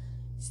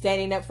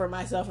standing up for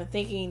myself and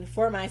thinking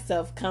for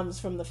myself comes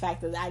from the fact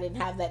that I didn't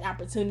have that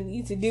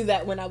opportunity to do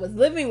that when I was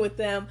living with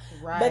them.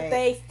 Right. But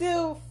they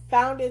still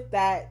founded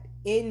that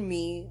in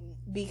me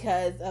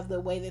because of the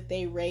way that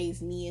they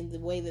raised me and the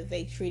way that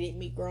they treated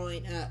me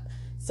growing up.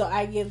 So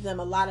I give them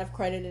a lot of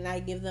credit and I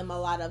give them a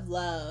lot of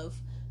love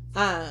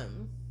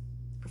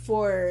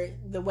for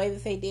the way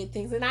that they did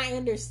things. And I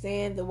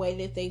understand the way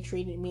that they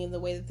treated me and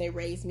the way that they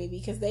raised me,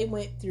 because they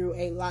went through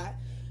a lot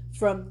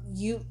from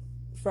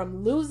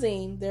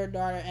losing their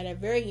daughter at a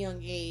very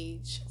young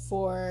age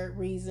for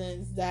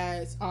reasons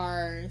that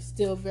are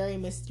still very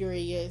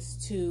mysterious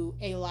to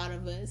a lot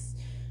of us.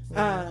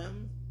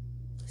 Mm-hmm.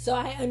 So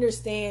I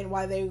understand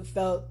why they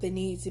felt the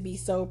need to be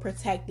so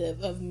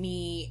protective of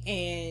me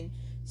and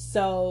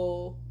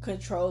so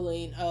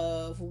controlling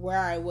of where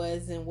I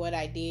was and what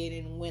I did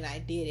and when I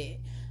did it.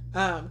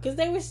 Because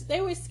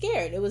they were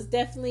scared. It was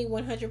definitely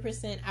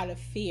 100% out of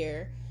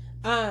fear.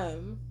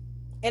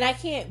 And I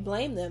can't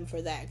blame them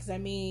for that, because I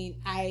mean,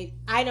 I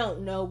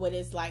don't know what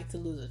it's like to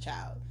lose a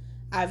child.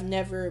 I've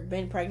never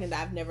been pregnant.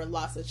 I've never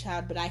lost a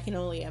child, but I can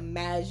only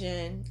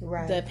imagine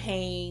the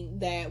pain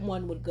that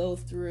one would go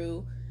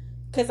through.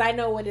 Because I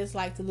know what it's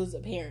like to lose a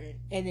parent,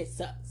 and it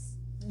sucks.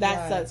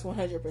 That sucks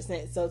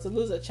 100%. So to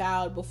lose a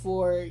child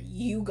before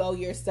you go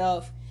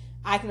yourself,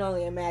 I can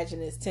only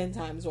imagine it's 10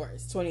 times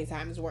worse, 20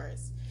 times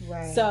worse.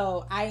 Right.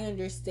 So I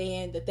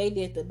understand that they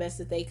did the best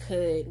that they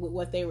could with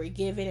what they were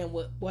given and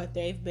with what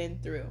they've been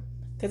through.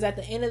 Because at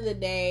the end of the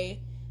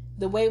day,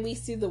 the way we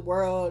see the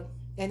world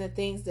and the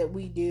things that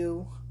we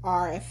do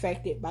are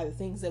affected by the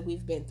things that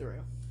we've been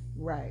through.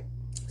 Right.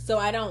 So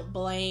I don't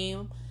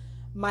blame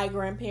my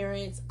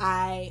grandparents.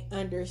 I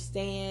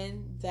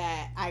understand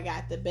that I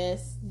got the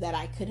best that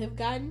I could have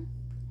gotten.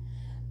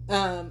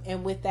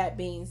 And with that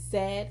being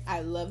said, I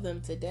love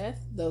them to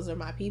death. Those are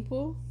my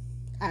people.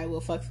 I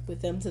will fuck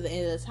with them to the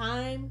end of the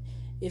time.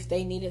 If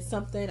they needed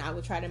something, I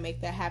would try to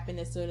make that happen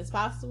as soon as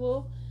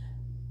possible.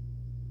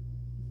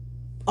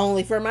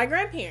 Only for my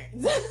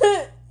grandparents.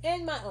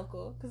 And my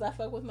uncle, because I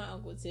fuck with my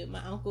uncle too.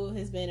 My uncle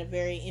has been a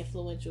very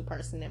influential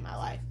person in my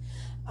life.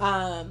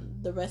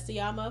 The rest of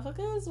y'all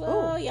motherfuckers,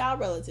 well, y'all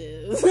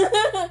relatives.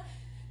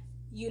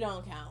 You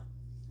don't count.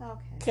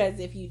 Okay. Because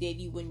if you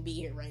did, you wouldn't be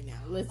here right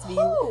now. Let's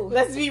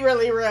be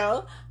really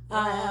real.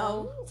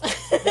 Well,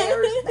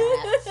 there's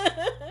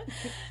that.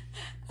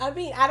 I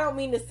mean, I don't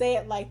mean to say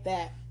it like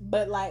that,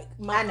 but like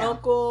my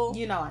uncle.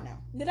 You know, I know.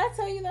 Did I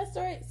tell you that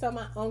story? So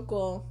my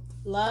uncle,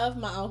 love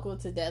my uncle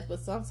to death, but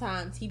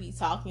sometimes he be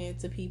talking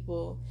to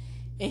people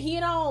and he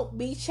don't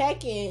be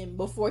checking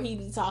before he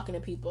be talking to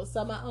people.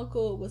 So my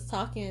uncle was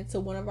talking to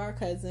one of our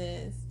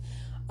cousins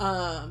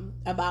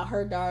about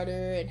her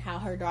daughter and how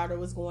her daughter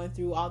was going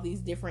through all these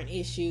different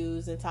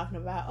issues and talking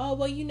about, oh,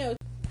 well, you know.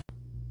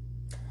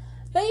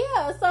 But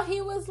yeah, so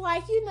he was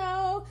like, you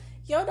know,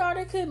 your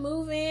daughter could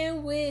move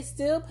in with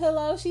Steel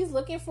Pillow. She's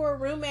looking for a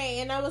roommate.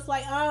 And I was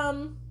like,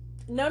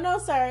 no,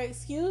 sir.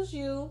 Excuse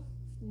you.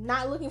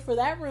 Not looking for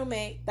that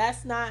roommate.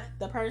 That's not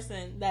the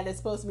person that is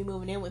supposed to be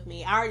moving in with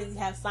me. I already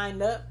have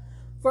signed up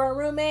for a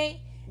roommate.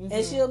 Mm-hmm.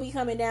 And she'll be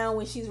coming down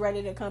when she's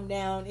ready to come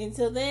down.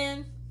 Until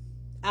then,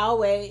 I'll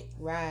wait.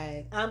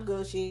 Right. I'm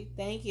Gucci.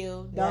 Thank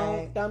you.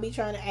 Don't be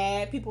trying to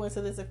add people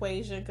into this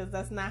equation, because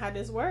that's not how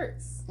this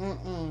works.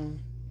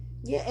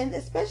 Yeah, and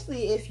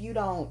especially if you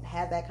don't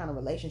have that kind of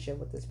relationship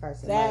with this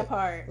person. That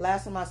part.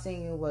 Last time I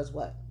seen you was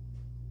what?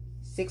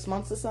 6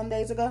 months of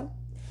Sundays ago?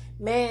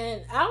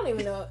 Man, I don't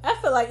even know. I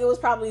feel like it was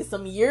probably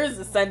some years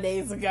of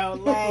Sundays ago.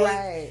 Like,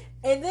 right.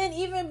 And then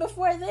even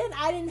before then,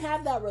 I didn't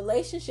have that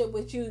relationship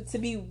with you to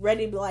be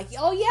ready to be like,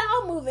 oh yeah,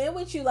 I'll move in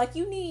with you. Like,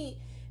 you need,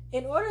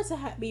 in order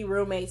to be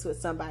roommates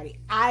with somebody,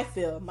 I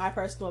feel, my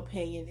personal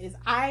opinion is,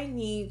 I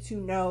need to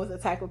know the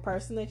type of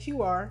person that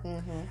you are.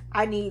 Mm-hmm.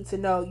 I need to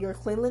know your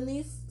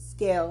cleanliness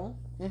scale.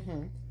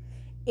 Mm-hmm.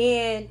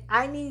 And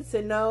I need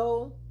to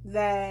know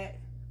that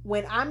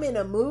when I'm in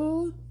a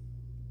mood,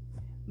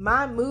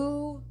 my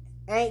mood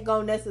ain't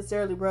gonna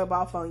necessarily rub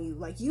off on you.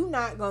 Like, you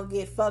not gonna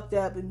get fucked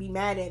up and be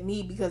mad at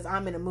me because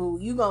I'm in a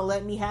mood. You gonna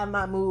let me have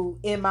my mood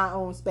in my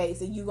own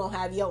space, and you gonna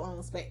have your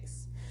own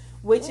space.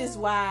 Which is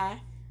why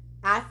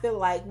I feel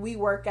like we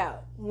work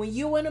out. When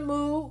you in a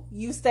mood,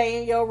 you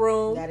stay in your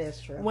room. That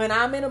is true. When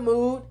I'm in a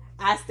mood,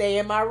 I stay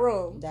in my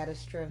room. That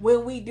is true.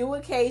 When we do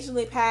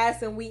occasionally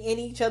pass and we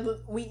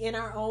in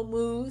our own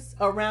moods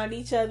around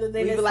each other,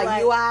 then we it's be like,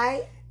 you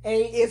alright?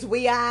 Is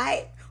we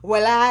alright?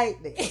 Well, I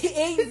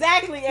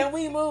exactly, and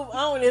we move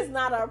on. It's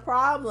not a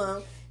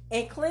problem.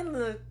 And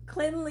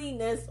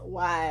cleanliness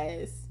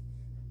wise,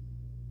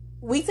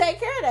 we take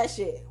care of that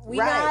shit. We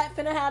not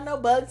finna have no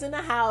bugs in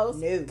the house.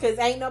 No. Because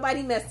ain't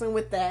nobody messing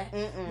with that.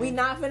 Mm-mm. We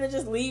not finna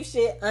just leave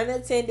shit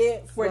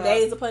unattended for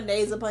days upon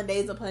days upon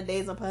days upon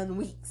days upon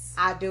weeks.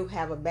 I do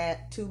have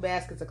 2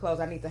 baskets of clothes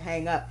I need to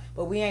hang up,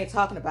 but we ain't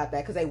talking about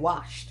that because they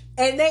washed.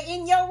 And they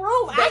in your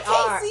room. I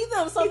can't see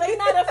them, so they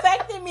not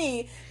affecting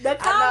me. The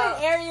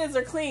common areas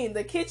are clean.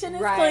 The kitchen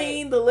is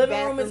clean. The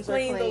living room is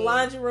clean. The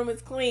laundry room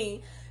is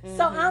clean. Mm-hmm.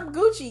 So I'm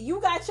Gucci.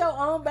 You got your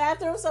own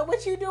bathroom, so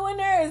what you do in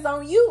there is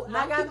on you.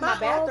 I got my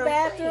own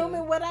bathroom,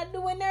 and what I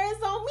do in there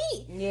is on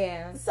me.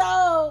 Yeah.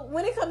 So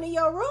when it come to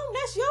your room,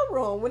 that's your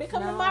room. When it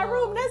come to my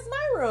room, that's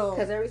my room.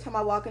 Because every time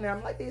I walk in there,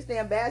 I'm like, these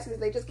damn baskets,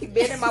 they just keep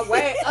bending my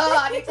way.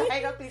 I need to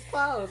hang up these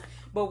clothes.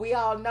 But we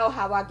all know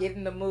how I get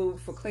in the mood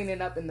for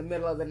cleaning up in the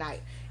middle of the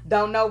night.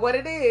 Don't know what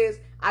it is.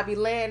 I be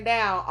laying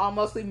down,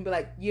 almost sleeping, be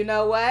like, you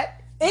know what?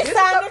 It's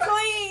time to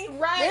clean.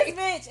 Right. This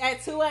bitch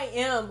at 2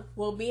 a.m.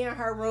 will be in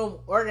her room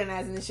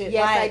organizing the shit.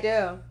 Yes, I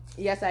do.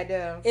 Yes, I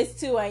do. It's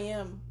 2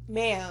 a.m.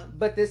 Ma'am.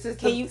 But this is...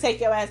 Can you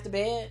take your ass to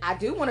bed? I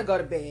do want to go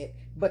to bed,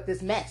 but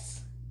this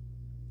mess...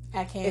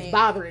 I can't. It's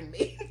bothering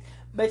me.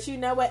 But you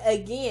know what?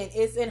 Again,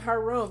 it's in her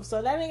room,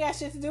 so that ain't got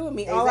shit to do with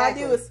me. Exactly. All I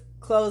do is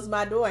close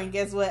my door, and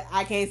guess what?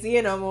 I can't see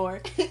it no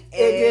more. It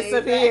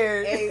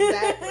disappeared.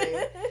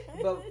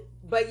 Exactly.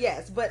 But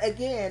yes, but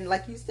again,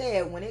 like you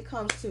said, when it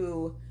comes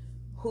to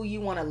who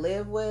you want to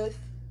live with,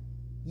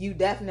 you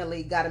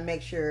definitely got to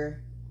make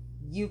sure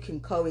you can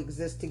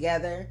coexist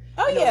together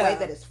in a way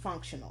that is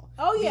functional.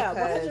 Oh yeah,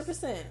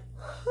 100%.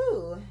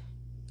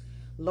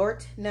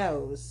 Lord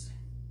knows,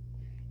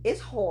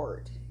 It's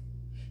hard.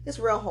 It's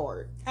real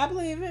hard. I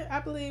believe it. I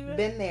believe it.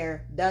 Been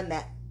there, done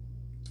that.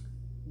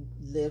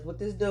 Lived with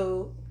this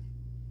dude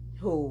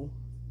who,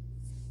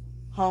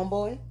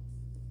 homeboy,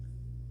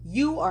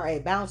 you are a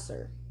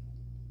bouncer.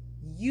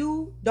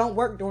 You don't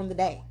work during the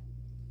day.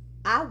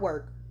 I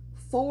work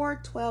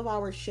 4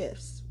 12-hour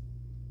shifts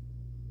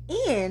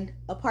and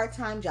a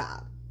part-time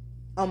job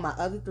on my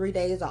other 3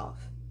 days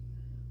off.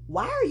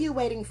 Why are you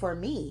waiting for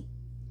me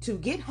to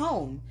get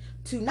home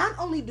to not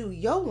only do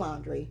your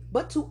laundry,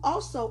 but to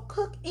also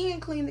cook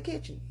and clean the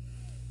kitchen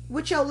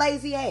with your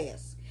lazy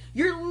ass?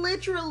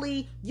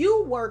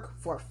 You work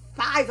for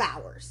 5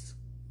 hours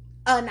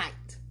a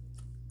night.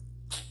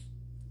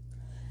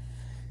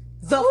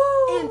 The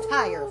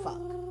entire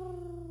fuck.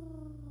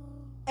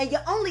 And you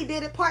only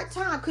did it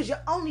part-time because you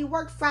only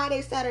worked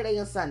Friday, Saturday,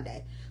 and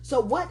Sunday.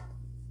 So what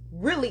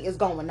really is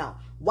going on?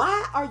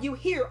 Why are you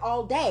here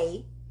all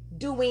day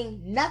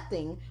doing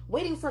nothing,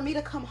 waiting for me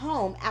to come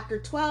home after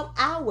 12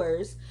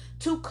 hours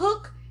to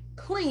cook,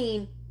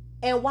 clean,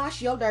 and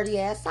wash your dirty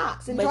ass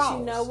socks and drawers? But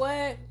you know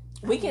what?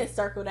 We can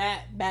circle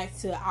that back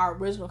to our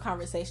original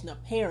conversation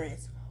of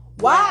parents.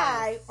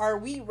 Why are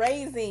we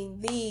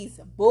raising these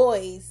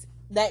boys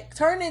that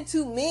turn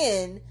into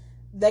men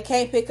that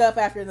can't pick up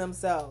after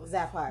themselves?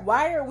 That part.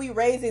 Why are we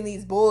raising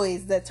these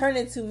boys that turn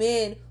into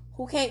men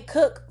who can't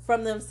cook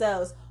from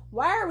themselves?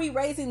 Why are we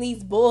raising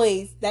these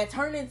boys that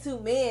turn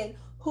into men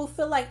who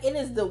feel like it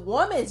is the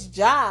woman's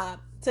job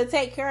to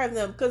take care of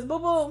them? Because,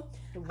 boo-boo,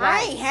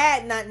 I ain't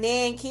had not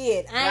nan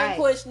kid. I ain't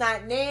pushed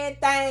not nan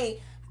thing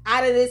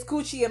out of this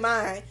coochie of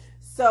mine.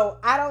 So,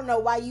 I don't know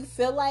why you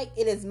feel like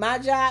it is my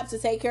job to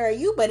take care of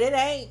you, but it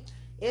ain't.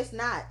 It's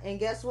not. And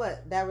guess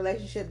what? That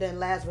relationship didn't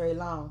last very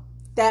long.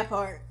 That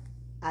part.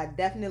 I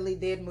definitely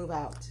did move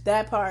out.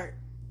 That part.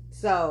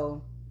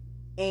 So,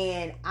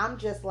 and I'm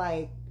just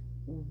like,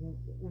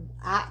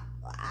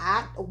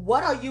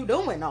 what are you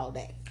doing all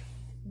day?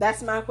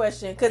 That's my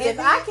question. Because if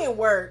I can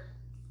work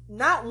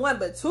not 1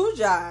 but 2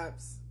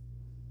 jobs,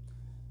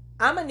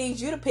 I'm gonna need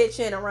you to pitch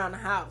in around the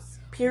house.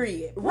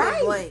 Period. Point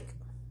blank.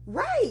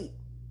 Right.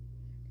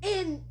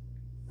 And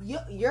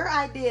your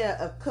idea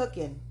of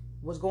cooking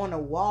was going to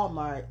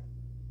Walmart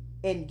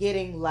and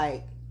getting,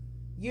 like,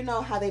 you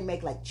know how they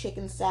make like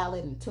chicken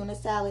salad and tuna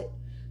salad?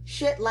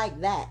 Shit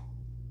like that.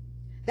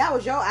 That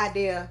was your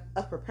idea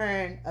of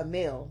preparing a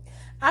meal.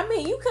 I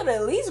mean, you could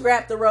at least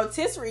grab the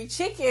rotisserie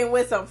chicken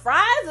with some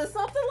fries or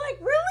something. Like,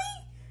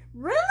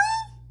 really?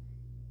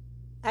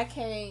 I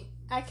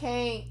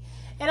can't.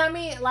 And I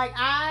mean, like,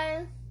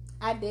 I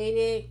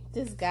dated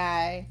this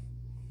guy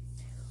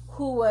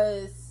who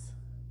was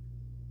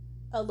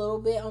a little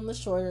bit on the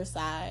shorter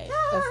side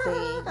of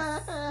things.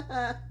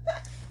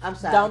 I'm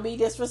sorry. Don't be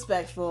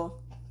disrespectful.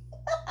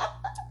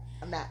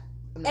 I'm not.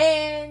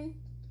 And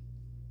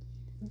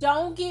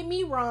don't get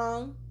me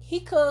wrong,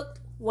 he cooked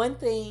one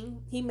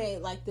thing. He made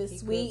like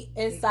this sweet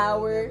and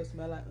sour. Never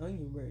smell like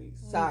onion rings.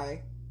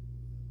 Sorry.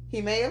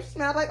 He may have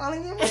smelled like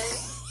onion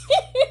rings.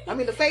 I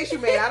mean, the face you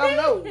made, I don't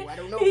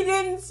know. He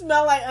didn't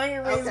smell like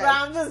onion rings, but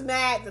I'm just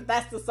mad that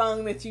that's the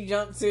song that you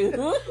jumped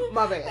to.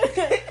 My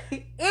bad.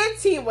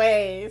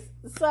 Anyways,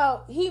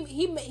 so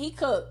he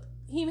cooked.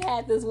 He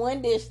had this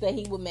one dish that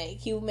he would make.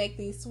 He would make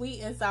these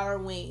sweet and sour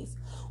wings,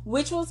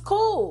 which was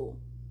cool.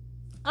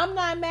 I'm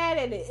not mad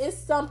at it. It's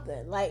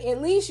something. Like,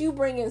 at least you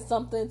bringing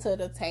something to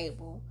the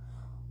table.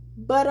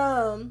 But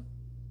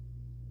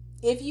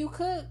if you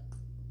cook,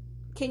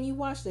 can you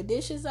wash the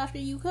dishes after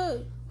you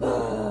cook?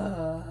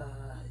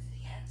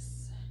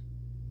 Yes.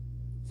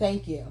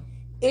 Thank you.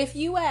 If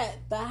you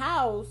at the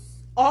house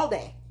all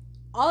day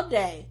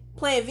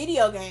playing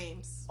video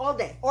games all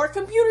day or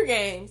computer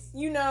games,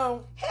 you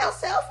know, hell,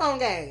 cell phone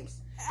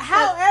games.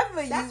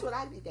 However, that's what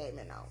I be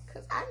gaming on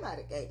because I'm not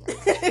a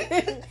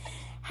gamer.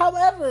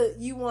 However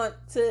you want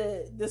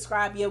to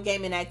describe your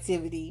gaming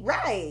activity,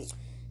 right?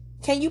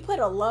 Can you put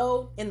a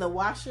load in the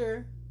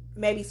washer?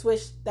 Maybe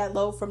switch that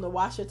load from the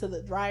washer to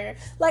the dryer.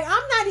 Like,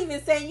 I'm not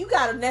even saying you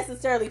gotta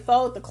necessarily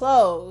fold the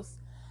clothes.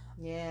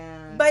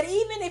 Yeah. But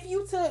even if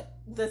you took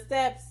the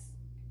steps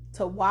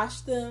to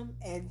wash them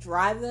and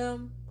dry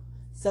them,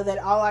 so that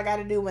all I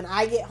gotta do when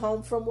I get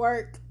home from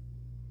work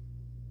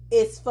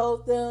is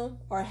fold them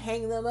or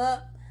hang them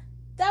up,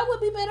 that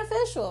would be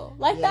beneficial.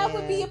 Like, that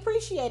would be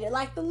appreciated.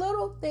 Like, the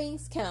little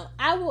things count.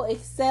 I will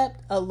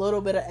accept a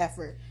little bit of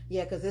effort.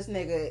 Yeah, because this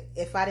nigga,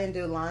 if I didn't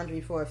do laundry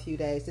for a few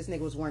days, this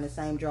nigga was wearing the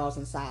same drawers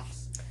and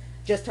socks.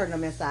 Just turning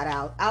them inside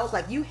out. I was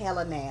like, you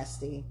hella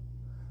nasty.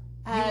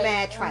 You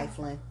mad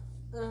trifling.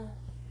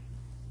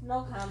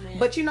 No comment.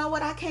 But you know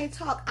what? I can't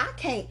talk. I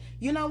can't.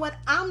 You know what?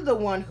 I'm the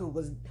one who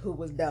was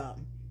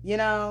dumb. You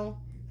know?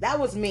 That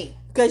was me.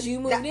 Because you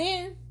moved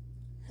in?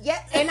 Yeah,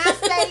 and I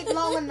stayed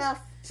long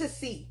enough to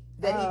see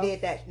that he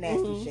did that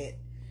nasty shit.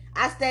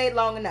 I stayed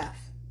long enough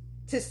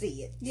to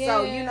see it. Yeah,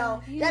 so, you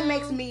know, that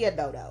makes me a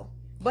dodo.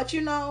 But,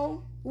 you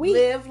know, we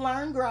live,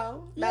 learn,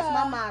 grow. That's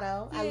my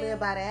motto. Yeah. I live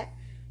by that.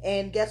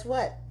 And guess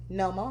what?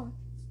 No more.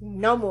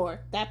 No more.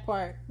 That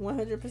part.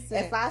 100%.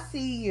 If I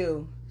see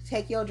you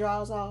take your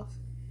drawers off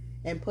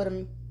and put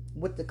them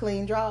with the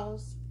clean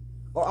drawers,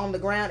 or on the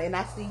ground and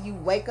I see you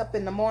wake up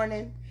in the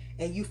morning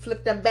and you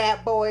flip them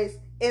bad boys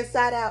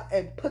inside out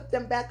and put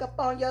them back up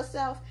on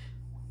yourself,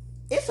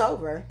 it's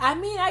over. I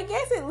mean, I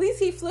guess at least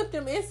he flipped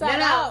them inside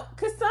out.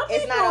 Because some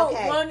it's people not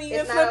okay. won't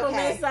even flip them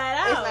inside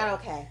out. It's not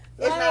okay.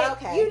 It's not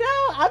okay. You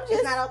know, I'm just...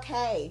 It's not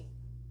okay.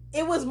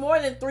 It was more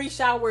than 3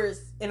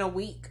 showers in a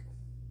week.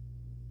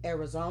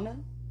 Arizona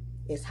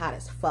is hot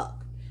as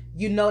fuck.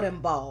 You know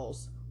them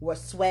balls were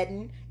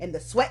sweating, and the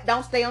sweat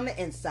don't stay on the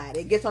inside.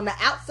 It gets on the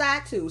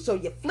outside too. So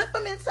you flip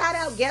them inside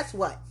out, guess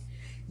what?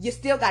 You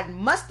still got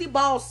musty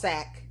ball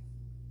sack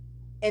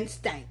and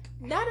stank.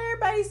 Not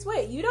everybody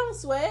sweat. You don't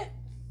sweat.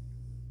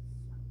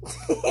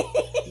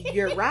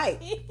 You're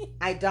right.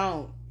 I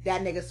don't.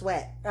 That nigga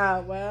sweat.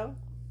 Oh, well.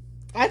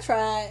 I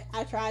tried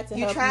to help him.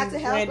 You tried to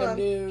help him.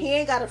 Dude. He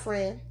ain't got a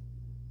friend.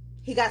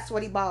 He got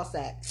sweaty ball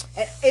sack.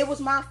 And it was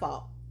my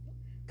fault.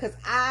 Because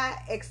I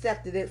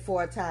accepted it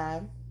for a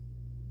time.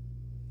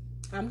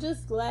 I'm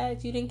just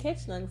glad you didn't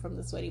catch none from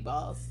the sweaty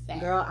ball sack.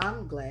 Girl,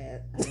 I'm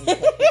glad I didn't catch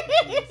none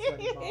from the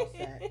sweaty ball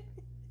sack.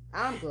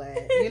 I'm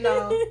glad. You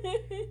know,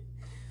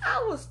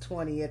 I was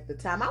 20 at the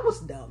time. I was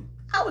dumb.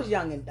 I was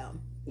young and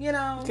dumb. You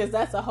know? Because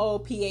that's a whole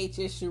pH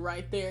issue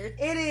right there.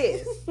 It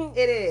is.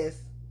 It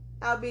is.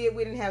 Albeit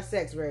we didn't have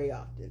sex very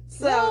often.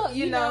 So, well,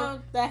 you know,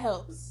 that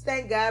helps.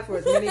 Thank God for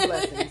his many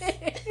blessings.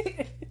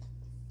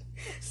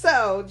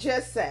 So,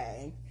 just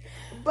saying.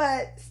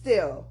 But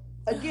still,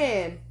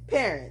 again,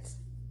 parents,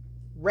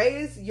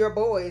 raise your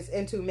boys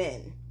into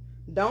men.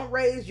 Don't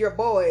raise your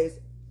boys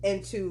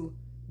into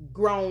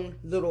grown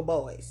little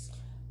boys.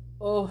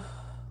 Oh,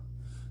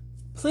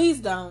 please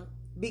don't.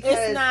 Because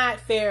it's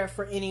not fair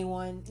for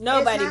anyone.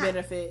 Nobody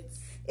benefits.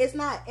 It's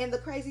not. And the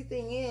crazy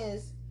thing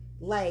is,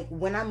 like,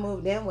 when I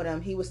moved in with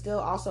him, he was still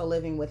also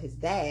living with his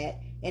dad.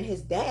 And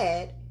his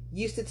dad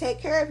used to take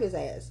care of his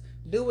ass.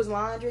 Do his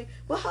laundry.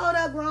 But hold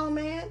up, grown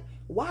man.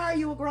 Why are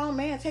you a grown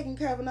man taking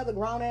care of another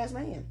grown-ass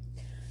man?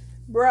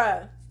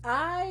 Bruh,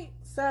 I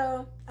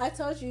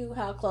told you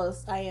how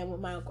close I am with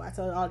my uncle. I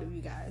told all of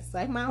you guys.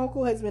 Like, my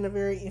uncle has been a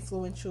very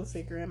influential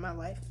figure in my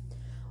life.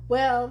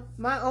 Well,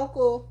 my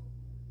uncle,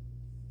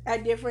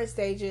 at different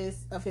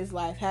stages of his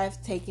life,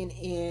 have taken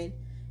in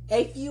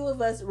a few of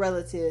us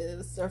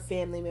relatives or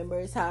family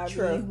members,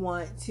 however you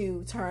want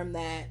to term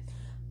that.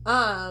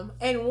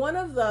 And one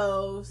of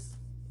those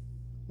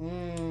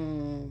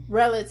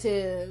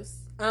relatives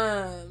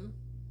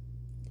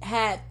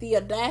had the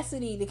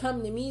audacity to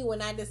come to me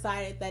when I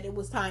decided that it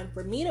was time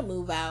for me to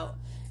move out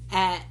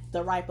at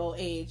the ripe old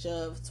age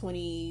of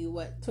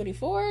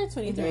 24,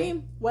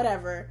 23,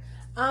 whatever.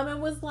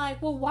 And was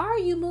like, well, why are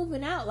you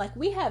moving out? Like,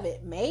 we have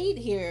it made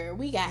here.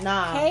 We got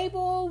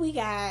cable. We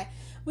got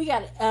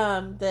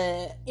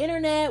the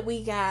internet.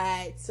 We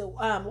got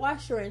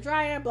washer and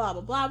dryer, blah,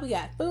 blah, blah. We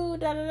got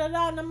food, da, da, da,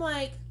 da. And I'm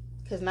like,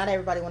 because not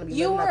everybody want to be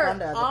living up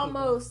under other people. You are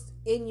almost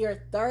in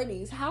your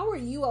 30s. How are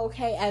you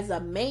okay as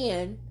a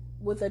man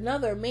with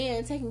another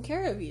man taking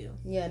care of you?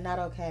 Yeah, not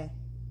okay.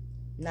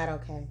 Not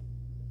okay.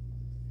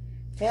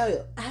 Tell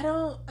you. I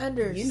don't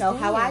understand. You know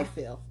how I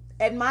feel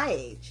at my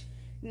age.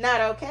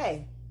 Not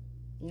okay.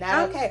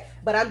 Not okay.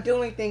 But I'm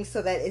doing things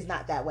so that it's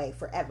not that way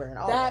forever and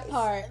always. That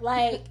part,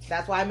 like...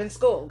 That's why I'm in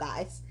school,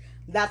 guys.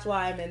 That's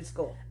why I'm in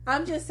school.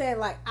 I'm just saying,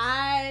 like,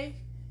 I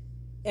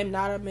am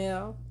not a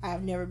male.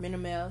 I've never been a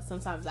male.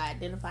 Sometimes I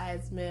identify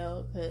as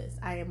male because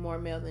I am more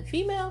male than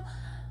female.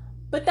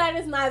 But that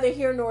is neither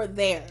here nor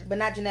there. But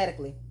not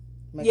genetically.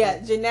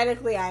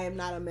 Genetically, I am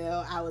not a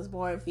male. I was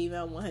born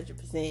female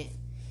 100%.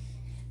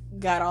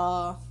 Got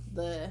all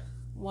the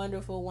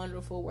wonderful,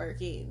 wonderful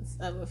workings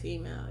of a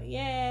female.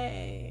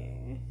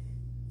 Yay.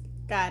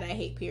 God, I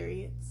hate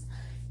periods.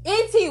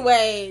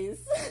 Anyways.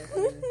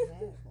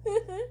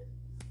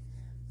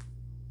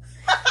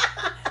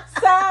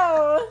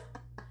 So,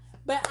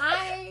 but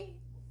I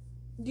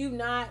do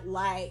not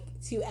like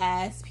to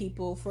ask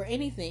people for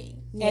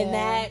anything. Yeah. And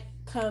that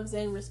comes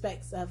in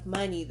respect of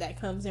money. That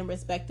comes in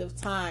respect of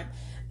time.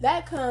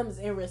 That comes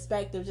in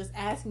respect of just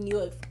asking you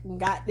a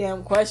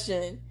goddamn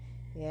question.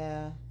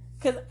 Yeah.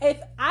 Because if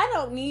I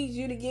don't need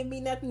you to give me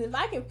nothing, if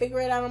I can figure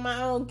it out on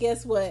my own,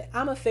 guess what?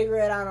 I'm going to figure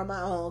it out on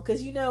my own.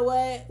 Because you know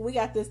what? We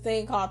got this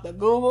thing called the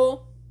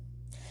Google.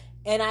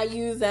 And I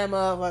use that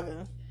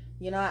motherfucker.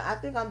 You know, I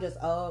think I'm just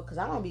old because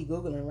I don't be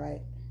Googling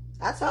right.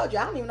 I told you,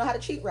 I don't even know how to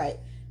cheat right.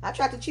 I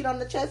tried to cheat on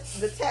the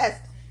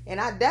test, and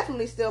I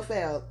definitely still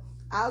failed.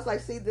 I was like,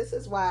 see, this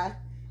is why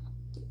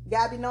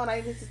God be knowing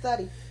I need to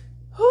study.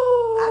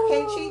 I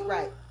can't cheat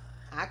right.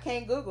 I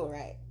can't Google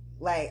right.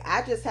 Like,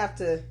 I just have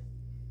to,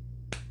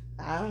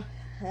 I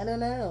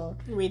don't know.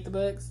 Read the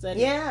books,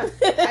 study. Yeah, I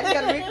just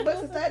got to read the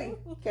books and study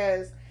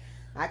because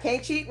I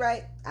can't cheat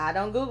right. I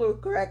don't Google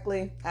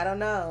correctly. I don't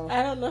know.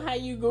 I don't know how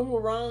you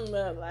Google wrong,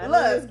 though.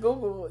 Look,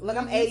 Google. Look,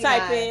 I'm 89. You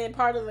type in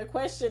part of the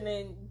question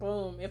and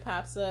boom, it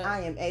pops up.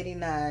 I am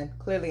 89.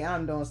 Clearly,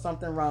 I'm doing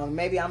something wrong.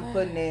 Maybe I'm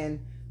putting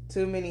in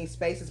too many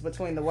spaces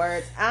between the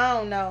words. I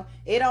don't know.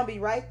 It don't be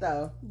right,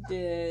 though.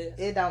 Dead.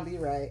 It don't be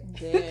right.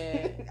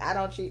 Dead. I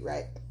don't cheat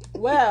right.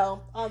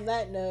 Well, on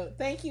that note,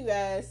 thank you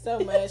guys so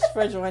much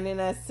for joining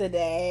us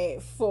today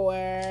for...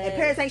 And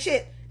parents ain't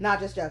shit. Nah,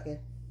 just joking.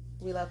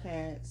 We love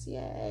parents.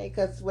 Yay.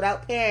 Because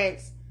without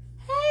parents...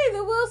 Hey,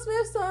 the Will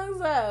Smith songs,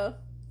 though.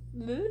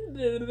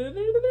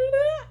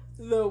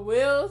 The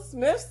Will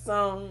Smith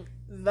song,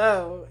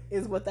 though,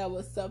 is what that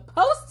was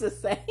supposed to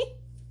say.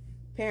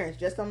 Parents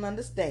just don't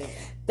understand.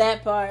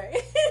 That part.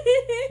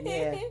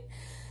 Yeah.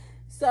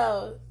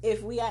 So,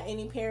 if we got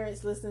any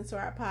parents listening to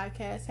our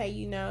podcast, hey,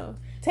 you know,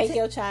 take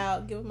your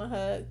child, give them a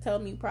hug, tell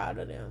them you're proud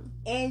of them.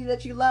 And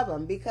that you love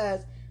them.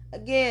 Because,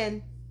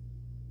 again,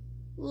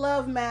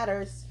 love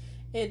matters.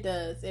 It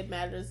does. It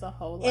matters a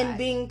whole lot. And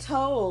being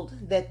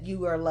told that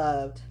you are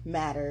loved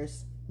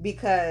matters.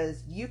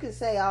 Because you can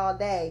say all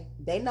day,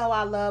 they know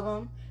I love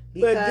them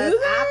because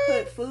I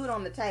put food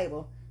on the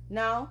table.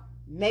 No,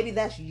 maybe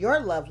that's your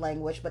love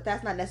language, but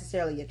that's not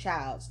necessarily your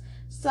child's.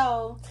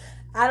 So,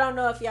 I don't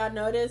know if y'all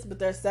know this, but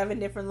there's 7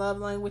 different love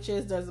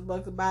languages. There's a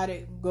book about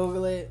it.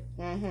 Google it,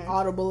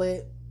 Audible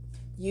it,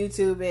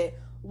 YouTube it,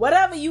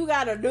 whatever you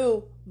gotta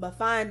do, but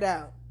find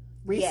out.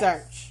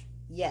 Research.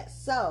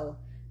 Yes. So,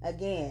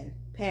 again,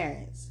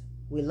 parents,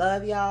 we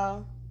love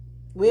y'all.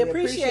 We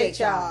appreciate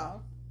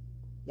y'all.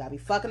 Y'all be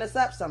fucking us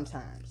up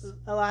sometimes.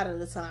 A lot of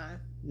the time.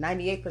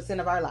 98%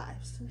 of our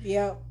lives.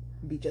 Yep.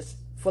 Be just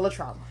full of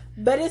trauma.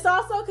 But it's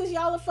also because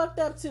y'all are fucked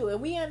up too.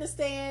 And we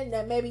understand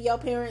that maybe your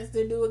parents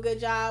didn't do a good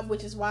job,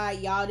 which is why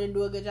y'all didn't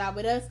do a good job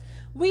with us.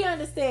 We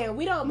understand.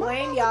 We don't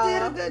blame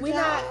y'all. We're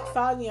not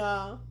faulting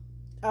y'all.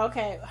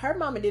 Okay, her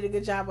mama did a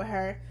good job with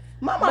her.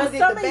 My mama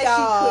did the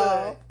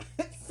best she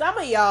could. Some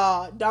of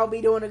y'all don't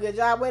be doing a good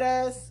job with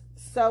us.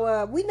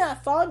 So we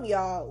not faulting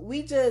y'all.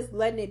 We just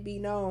letting it be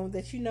known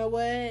that, you know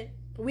what?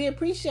 We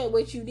appreciate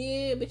what you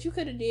did, but you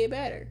could have did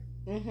better.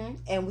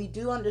 And we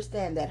do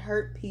understand that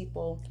hurt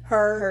people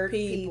hurt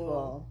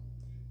people.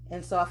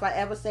 And so if I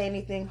ever say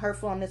anything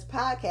hurtful on this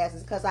podcast,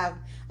 it's because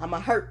I'm a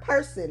hurt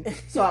person.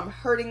 So I'm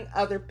hurting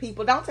other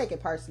people. Don't take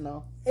it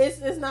personal.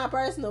 It's not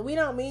personal. We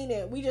don't mean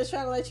it. We just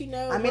trying to let you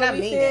know what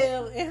we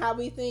feel and how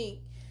we think.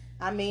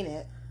 I mean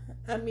it.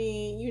 I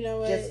mean, you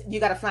know what? Just,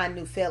 you got to find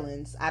new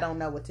feelings. I don't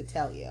know what to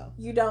tell you.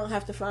 You don't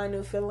have to find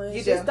new feelings.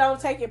 You just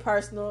don't take it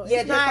personal.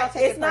 Yeah,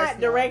 it's not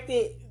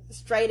directed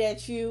straight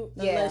at you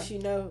unless you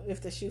know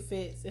if the shoe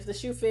fits. If the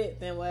shoe fit,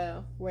 then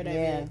well, we're that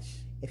bitch.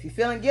 If you're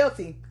feeling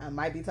guilty, I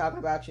might be talking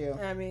about you.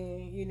 I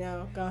mean, you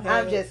know, go ahead.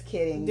 I'm just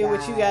kidding. Do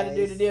what you got to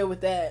do to deal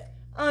with that.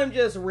 I'm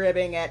just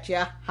ribbing at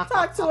you.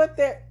 Talk to it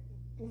there.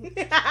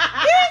 Bitch!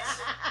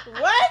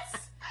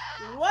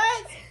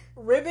 What?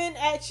 Ribbon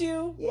at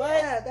you?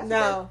 Yeah, what?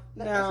 No,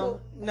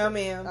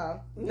 ma'am. Oh,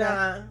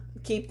 nah,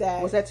 keep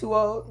that. Was that too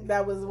old?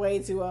 That was way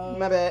too old.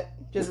 My bad.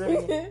 Just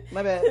ribbing.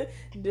 My bad.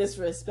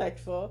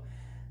 Disrespectful.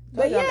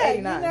 But yeah,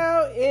 you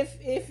know,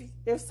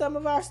 if some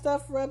of our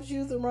stuff rubs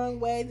you the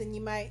wrong way, then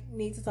you might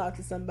need to talk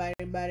to somebody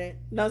about it.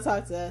 Don't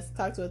talk to us.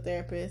 Talk to a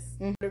therapist.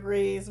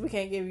 Degrees. We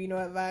can't give you no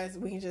advice.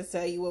 We can just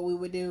tell you what we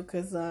would do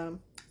because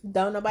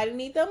don't nobody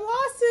need them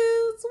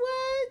lawsuits.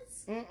 What?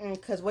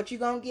 Because what you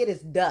gonna get is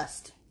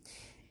dust.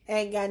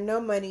 Ain't got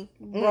no money.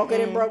 Broke it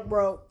and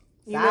broke.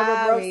 You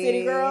remember Broke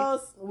City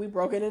Girls? We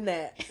broke it in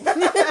that.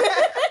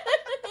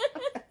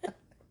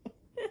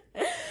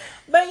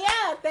 But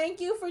yeah, thank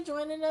you for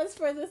joining us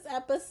for this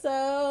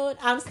episode.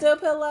 I'm Still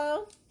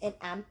Pillow. And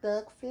I'm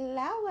Thug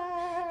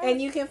Flower.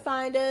 And you can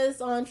find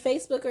us on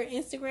Facebook or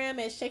Instagram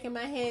at Shaking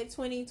My Head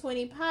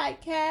 2020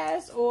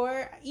 Podcast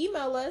or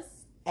email us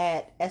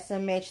at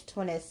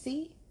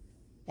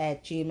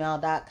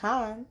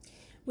smh20c@gmail.com.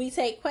 We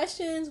take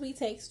questions, we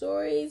take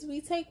stories,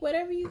 we take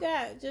whatever you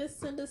got. Just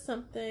send us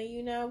something,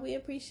 you know. We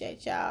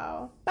appreciate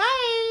y'all.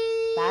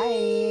 Bye.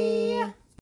 Bye.